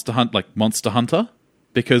 A Monster Hunter,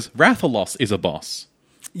 because Rathalos is a boss.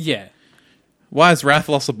 Yeah. Why is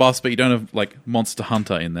Rathalos a boss, but you don't have like Monster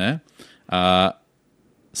Hunter in there?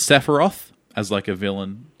 Sephiroth as like a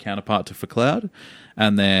villain counterpart to ForCloud,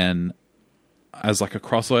 and then as like a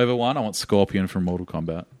crossover one, I want Scorpion from Mortal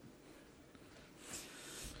Kombat.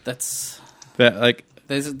 That's That like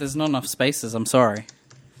there's not enough spaces. I'm sorry.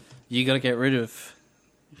 You got to get rid of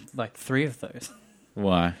like 3 of those.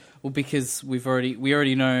 why? Well, because we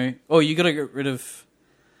already know. Oh, you got to get rid of.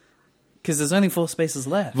 Because there's only 4 spaces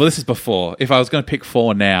left. Well, this is before. If I was going to pick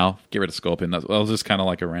 4 now, get rid of Scorpion. That was just kind of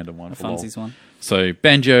like a random one. A funsies one. So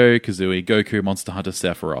Banjo, Kazooie, Goku, Monster Hunter,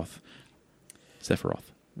 Sephiroth.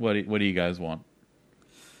 What do you guys want?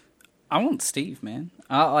 I want Steve, man.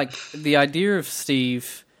 Like the idea of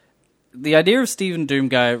Steve. The idea of Steve and Doom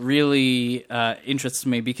Guy really interests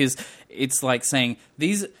me because it's like saying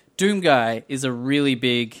these. Doom Guy is a really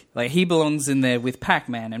big, like, he belongs in there with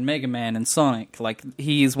Pac-Man and Mega Man and Sonic. Like,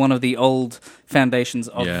 he is one of the old foundations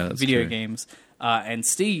of video games. And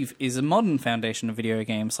Steve is a modern foundation of video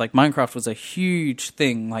games. Like, Minecraft was a huge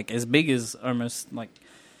thing, like, as big as almost, like...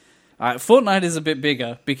 Fortnite is a bit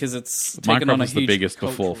bigger because it's taken Minecraft on a was huge... the biggest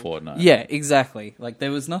cultural... before Fortnite. Yeah, exactly. Like,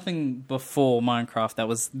 there was nothing before Minecraft that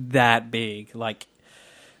was that big. Like,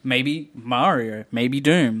 maybe Mario, maybe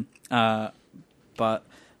Doom. But...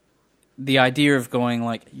 the idea of going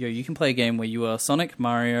like, yo, you can play a game where you are Sonic,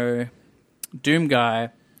 Mario, Doom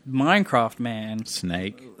Guy, Minecraft Man,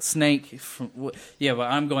 Snake. Yeah,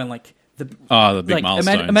 but I'm going like the big like,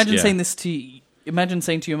 milestones. Imagine saying this to. Imagine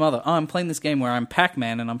saying to your mother, "Oh, I'm playing this game where I'm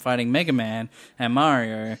Pac-Man and I'm fighting Mega Man and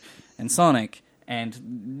Mario and Sonic."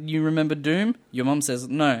 And you remember Doom? Your mom says,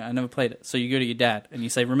 "No, I never played it." So you go to your dad and you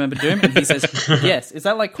say, "Remember Doom?" And he says, "Yes." Is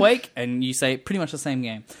that like Quake? And you say, "Pretty much the same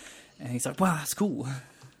game." And he's like, "Wow, that's cool."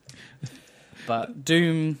 But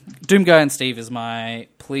Doom Guy and Steve is my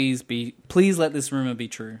please let this rumor be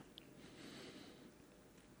true.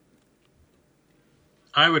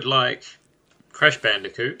 I would like Crash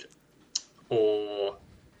Bandicoot, or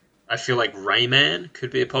I feel like Rayman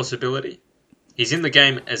could be a possibility. He's in the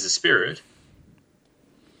game as a spirit,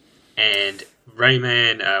 and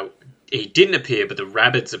Rayman, he didn't appear, but the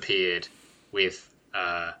rabbits appeared with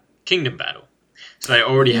Kingdom Battle. So they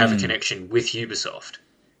already have a connection with Ubisoft.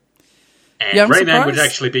 And yeah, Rayman would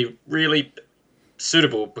actually be really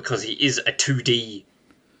suitable because he is a 2D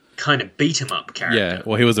kind of beat-em-up character. Yeah,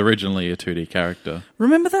 well, he was originally a 2D character.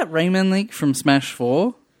 Remember that Rayman leak from Smash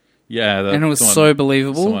 4? Yeah. And it was so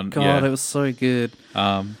believable. God, it was so good.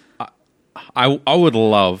 I would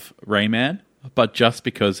love Rayman, but just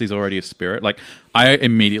because he's already a spirit. Like, I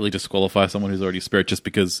immediately disqualify someone who's already a spirit just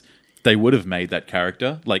because they would have made that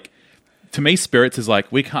character. Like, to me, Spirits is like,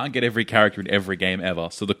 we can't get every character in every game ever,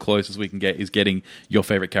 so the closest we can get is getting your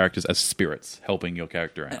favorite characters as spirits, helping your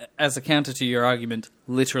character out. As a counter to your argument,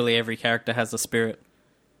 literally every character has a spirit.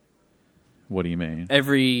 What do you mean?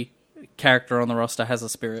 Every character on the roster has a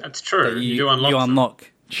spirit. That's true. That you unlock.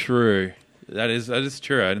 True. That is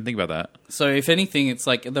true. I didn't think about that. So if anything, it's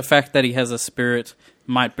like the fact that he has a spirit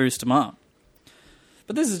might boost him up.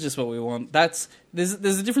 But this is just what we want. There's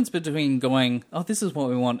a difference between going, "Oh, this is what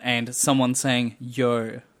we want," and someone saying,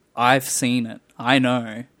 "Yo, I've seen it. I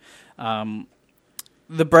know."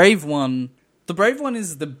 The Brave one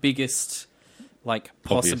is the biggest like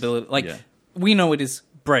possibility. Obvious. Like Yeah. we know it is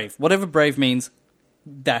Brave. Whatever Brave means,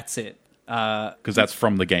 that's it. Because that's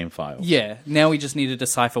from the game files. Yeah. Now we just need to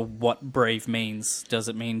decipher what Brave means. Does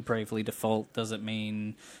it mean Bravely Default? Does it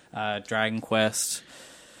mean Dragon Quest?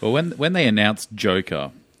 Well, when they announced Joker,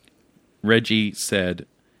 Reggie said,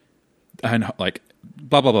 and like,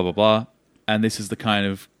 blah, blah, blah, blah, blah, and this is the kind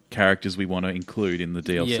of characters we want to include in the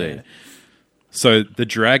DLC. Yeah. So the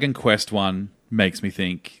Dragon Quest one makes me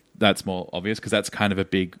think that's more obvious, because that's kind of a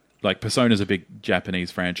big, like, Persona's a big Japanese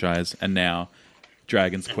franchise, and now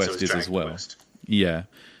Dragon's Quest is as well. Quest. Yeah.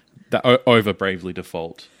 Over Bravely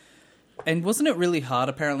Default. And wasn't it really hard,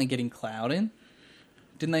 apparently, getting Cloud in?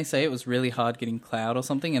 Didn't they say it was really hard getting Cloud or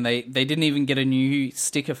something? And they didn't even get a new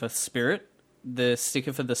sticker for Spirit. The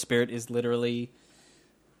sticker for the Spirit is literally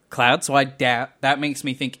Cloud. So I doubt... That makes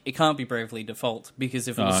me think it can't be Bravely Default. Because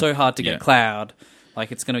if it was so hard to get Cloud,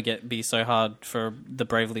 like, it's going to be so hard for the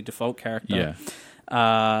Bravely Default character.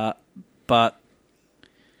 Yeah. But...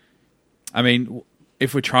 I mean,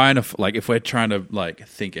 if we're trying to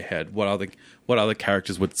think ahead, what other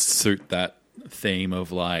characters would suit that theme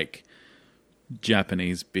of, like,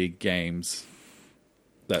 Japanese big games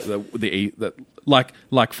that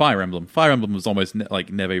like Fire Emblem. Fire Emblem was almost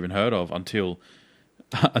never even heard of until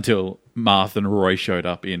Marth and Roy showed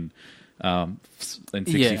up in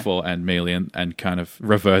 64 and Melee and kind of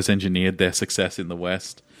reverse engineered their success in the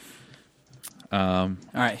West. All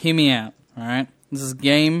right, hear me out. All right, this is a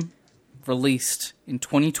game released in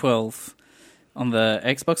 2012 on the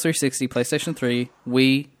Xbox 360, PlayStation 3,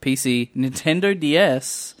 Wii, PC, Nintendo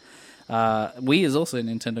DS. Wii is also a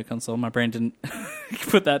Nintendo console. My brain didn't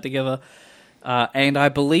put that together. And I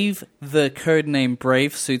believe the codename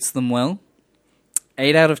Brave suits them well.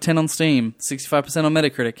 8 out of 10 on Steam, 65% on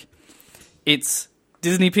Metacritic. It's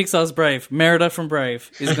Disney Pixar's Brave. Merida from Brave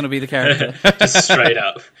is going to be the character. Just straight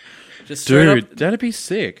up. Just straight Dude, up, that'd be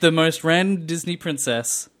sick. the most random Disney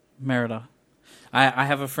princess, Merida. I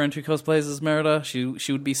have a friend who cosplays as Merida.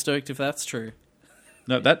 She would be stoked if that's true.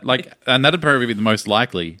 No, and that'd probably be the most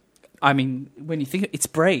likely. I mean, when you think it's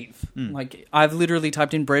Brave. Like, I've literally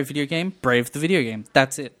typed in Brave video game, Brave the video game.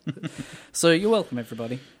 That's it. So you're welcome,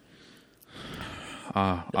 everybody.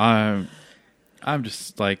 I'm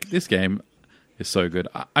just like, this game is so good.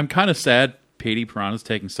 I'm kind of sad PD Piranha's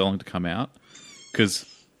taking so long to come out, because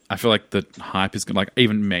I feel like the hype is going to, like,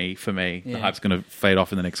 even for me, the hype's going to fade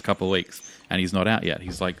off in the next couple of weeks, and he's not out yet.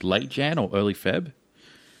 He's like late Jan or early Feb.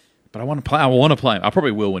 But I want to play him. I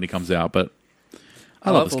probably will when he comes out, but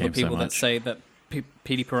I love this all game the people so that much. say that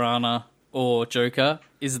PD Piranha or Joker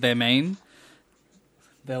is their main.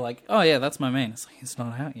 They're like, oh yeah, that's my main. It's like, it's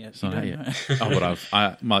not out yet. It's not out yet. Oh,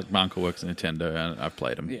 but my uncle works at Nintendo, and I've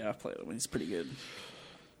played him. Yeah, I've played it. He's pretty good.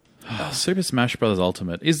 Super Smash Bros.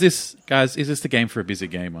 Ultimate. Is this the game for a busy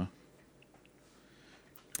gamer?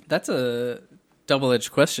 That's a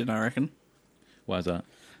double-edged question, I reckon. Why is that?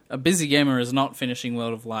 A busy gamer is not finishing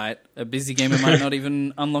World of Light. A busy gamer might not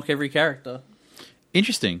even unlock every character.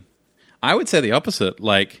 Interesting. I would say the opposite.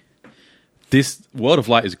 Like, this World of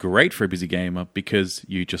Light is great for a busy gamer because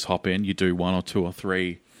you just hop in, you do 1 or 2 or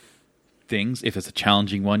 3 things. If it's a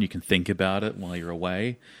challenging one, you can think about it while you're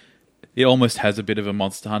away. It almost has a bit of a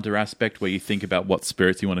Monster Hunter aspect where you think about what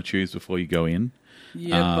spirits you want to choose before you go in.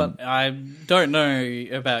 Yeah, but I don't know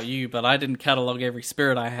about you, but I didn't catalog every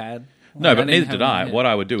spirit I had. No, but I didn't neither have did them I. yet. What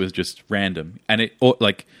I would do is just random, and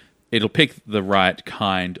it'll pick the right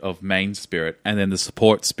kind of main spirit, and then the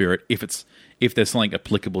support spirit. If there's something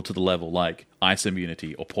applicable to the level, like ice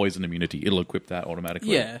immunity or poison immunity, it'll equip that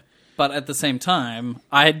automatically. Yeah, but at the same time,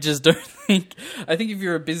 I just don't think... I think if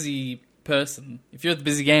you're a busy person, if you're the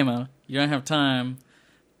busy gamer, you don't have time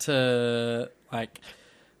to, like...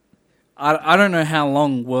 I don't know how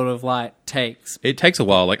long World of Light takes. It takes a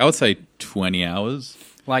while. Like, I would say 20 hours.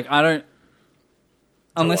 Like, I don't...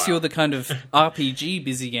 Unless wow. you're the kind of RPG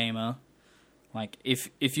busy gamer, like,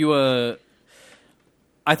 if you were...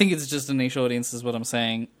 I think it's just a niche audience is what I'm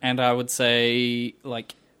saying, and I would say,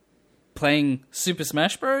 like, playing Super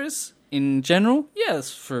Smash Bros. In general,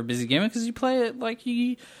 yes, for a busy gamer, because you play it, like,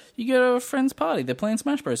 you go to a friend's party, they're playing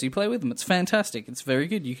Smash Bros., you play with them, it's fantastic, it's very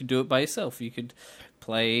good, you could do it by yourself, you could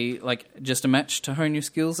play, like, just a match to hone your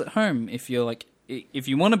skills at home, if you're, like, if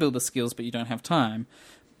you want to build the skills but you don't have time.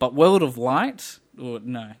 But World of Light,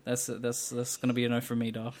 no, that's going to be a no from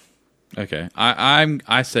me, Dar. Okay,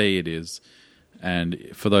 I say it is. And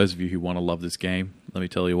for those of you who want to love this game, let me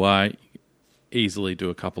tell you why. Easily do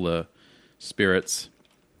a couple of spirits.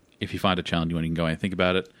 If you find a challenge, you can go and think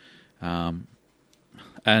about it. And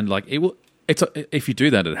like if you do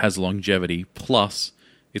that, it has longevity. Plus,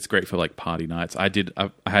 it's great for like party nights. I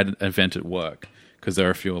had an event at work because there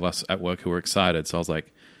are a few of us at work who were excited. So I was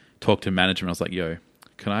like, talked to management. I was like, yo,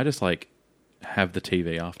 can I just like have the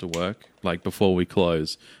TV after work, like before we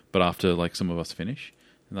close, but after like some of us finish?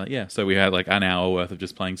 And like, yeah, so we had like an hour worth of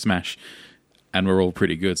just playing Smash, and we're all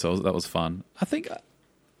pretty good. So that was fun. I think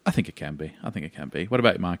it can be. What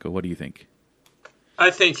about you, Michael? What do you think? I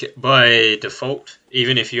think by default,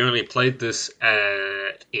 even if you only played this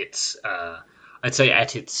at its, I'd say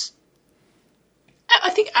at its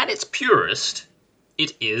purest,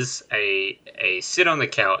 it is a sit on the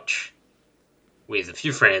couch with a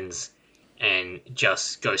few friends and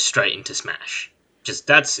just go straight into Smash. Just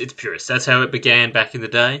that's its purest. That's how it began back in the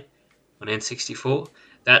day on N64.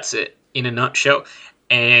 That's it in a nutshell,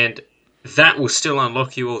 and that will still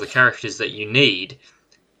unlock you all the characters that you need,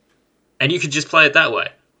 and you could just play it that way.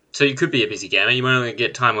 So you could be a busy gamer. You might only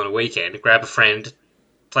get time on a weekend. Grab a friend,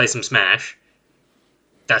 play some Smash.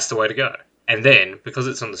 That's the way to go. And then, because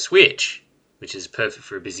it's on the Switch, which is perfect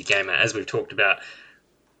for a busy gamer, as we've talked about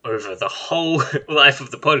over the whole life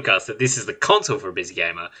of the podcast, that this is the console for a busy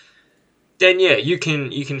gamer, then yeah, you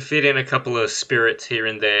can fit in a couple of spirits here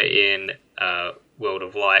and there in World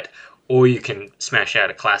of Light, or you can smash out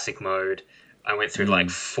a classic mode. I went through like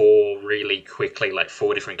 4 really quickly, like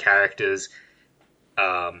 4 different characters.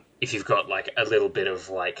 If you've got like a little bit of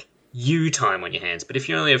like you time on your hands, but if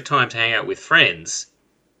you only have time to hang out with friends,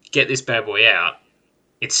 get this bad boy out.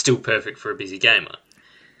 It's still perfect for a busy gamer.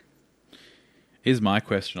 Here's my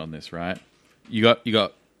question on this, right? You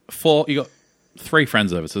got you got 3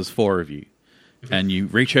 friends over, so there's 4 of you, and you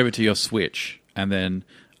reach over to your Switch, and then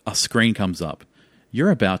a screen comes up.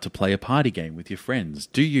 You're about to play a party game with your friends.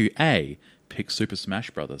 Do you A, pick Super Smash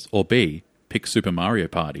Brothers, or B, pick Super Mario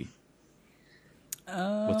Party?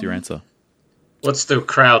 What's your answer? What's the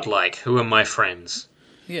crowd like? Who are my friends?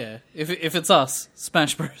 Yeah, if it's us,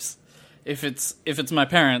 Smash Bros. If it's my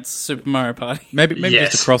parents, Super Mario Party. Maybe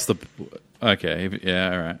Yes. just across the. Okay,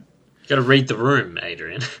 yeah, all right. You got to read the room,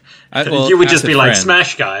 Adrian. Well, you would as just a be like, friend-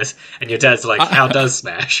 Smash, guys. And your dad's like, how does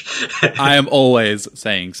Smash? I am always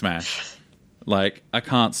saying Smash. Like, I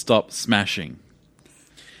can't stop smashing.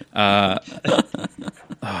 It's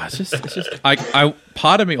just. I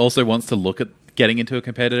part of me also wants to look at getting into a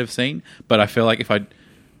competitive scene, but I feel like if I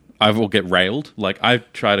will get railed. Like, I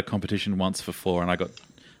tried a competition once for 4, and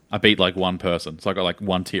I beat like 1 person, so I got like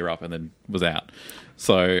 1 tier up and then was out.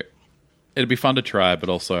 So it'd be fun to try, but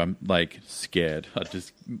also I'm like scared.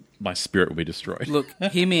 My spirit will be destroyed. Look,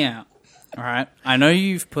 hear me out. All right, I know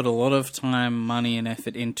you've put a lot of time, money, and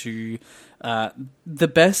effort into the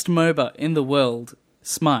best MOBA in the world,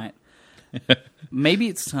 Smite. Maybe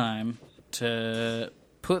it's time to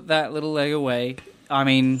put that little leg away. I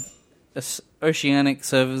mean, Oceanic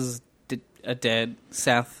servers are dead.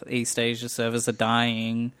 Southeast Asia servers are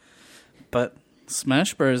dying. But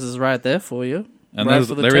Smash Bros. Is right there for you. And right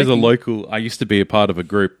there is a local. I used to be a part of a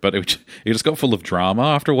group, but it just got full of drama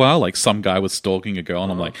after a while. Like, some guy was stalking a girl,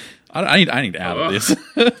 and I'm like, I need out of this.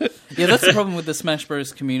 Yeah, that's the problem with the Smash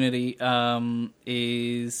Bros. Community.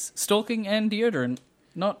 Is stalking and deodorant.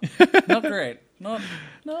 Not great. Not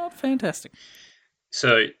fantastic.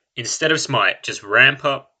 So instead of Smite, just ramp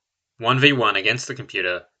up 1v1 against the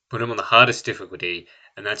computer, put them on the hardest difficulty,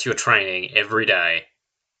 and that's your training every day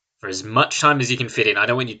for as much time as you can fit in. I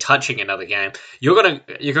don't want you touching another game. You're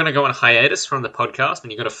gonna go on hiatus from the podcast,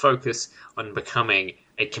 and you're gonna focus on becoming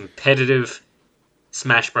a competitive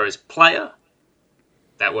Smash Bros. Player.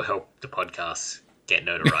 That will help the podcast get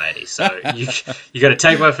notoriety. So you got to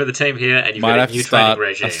take one for the team here, and you've Might got have a to new training start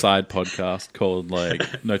regime. a side podcast called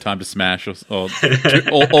like No Time to Smash or all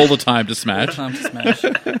the time to smash. Time to smash.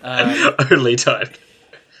 Only time.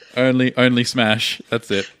 Only smash.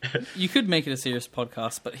 That's it. You could make it a serious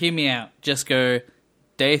podcast, but hear me out. Just go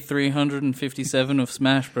day 357 of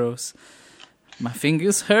Smash Bros. My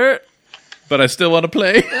fingers hurt. But I still want to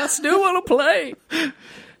play. I still want to play.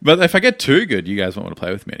 But if I get too good, you guys won't want to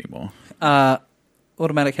play with me anymore.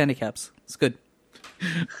 Automatic handicaps. It's good.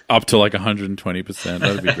 Up to like 120%.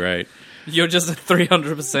 That would be great. You're just at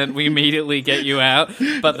 300%. We immediately get you out.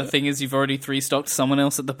 But the thing is, you've already 3-stocked someone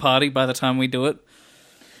else at the party by the time we do it.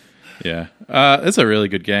 Yeah. It's a really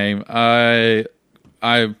good game. I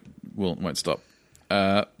won't stop.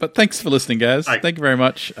 But thanks for listening, guys. Thank you very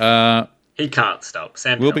much. He can't stop.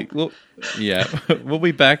 Sam We'll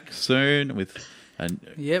be back soon with an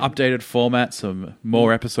updated format, some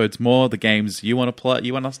more episodes, the games you want to play,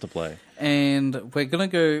 you want us to play. And we're going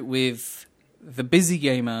to go with the busy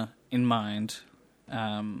gamer in mind.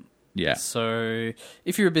 Yeah. So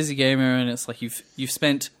if you're a busy gamer and it's like you've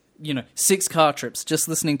spent 6 car trips just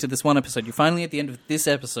listening to this one episode, you're finally at the end of this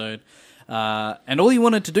episode, and all you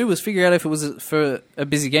wanted to do was figure out if it was for a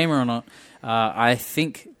busy gamer or not. I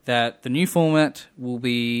think that the new format will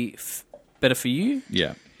be better for you.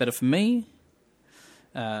 Yeah. Better for me.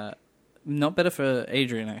 Not better for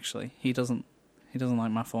Adrian, actually. He doesn't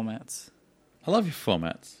like my formats. I love your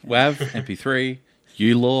formats. WAV, MP3,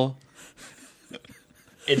 ULAW.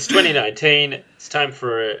 It's 2019. It's time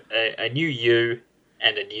for a new you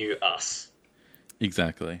and a new us.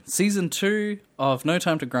 Exactly. Season 2 of No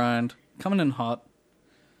Time to Grind, coming in hot.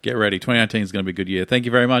 Get ready. 2019 is going to be a good year. Thank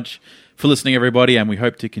you very much for listening, everybody, and we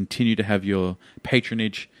hope to continue to have your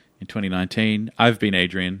patronage in 2019. I've been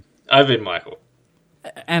Adrian. I've been Michael.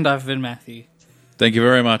 And I've been Matthew. Thank you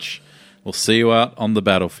very much. We'll see you out on the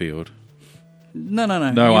battlefield. No.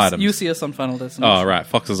 No items. You see us on Final Destination. Oh, right.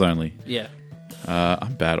 Foxes only. Yeah.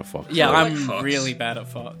 I'm bad at Fox. Yeah, I like I'm Fox. really bad at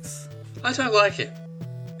Fox. I don't like it.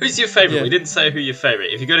 Who's your favourite? Yeah. We didn't say who your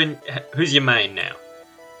favourite. If you got in, who's your main now?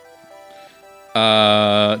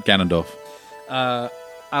 Ganondorf. I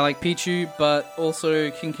like Pichu, but also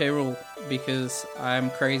King K. Rool, because I'm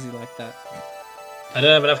crazy like that. I don't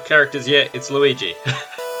have enough characters yet. It's Luigi.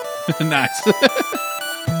 Nice.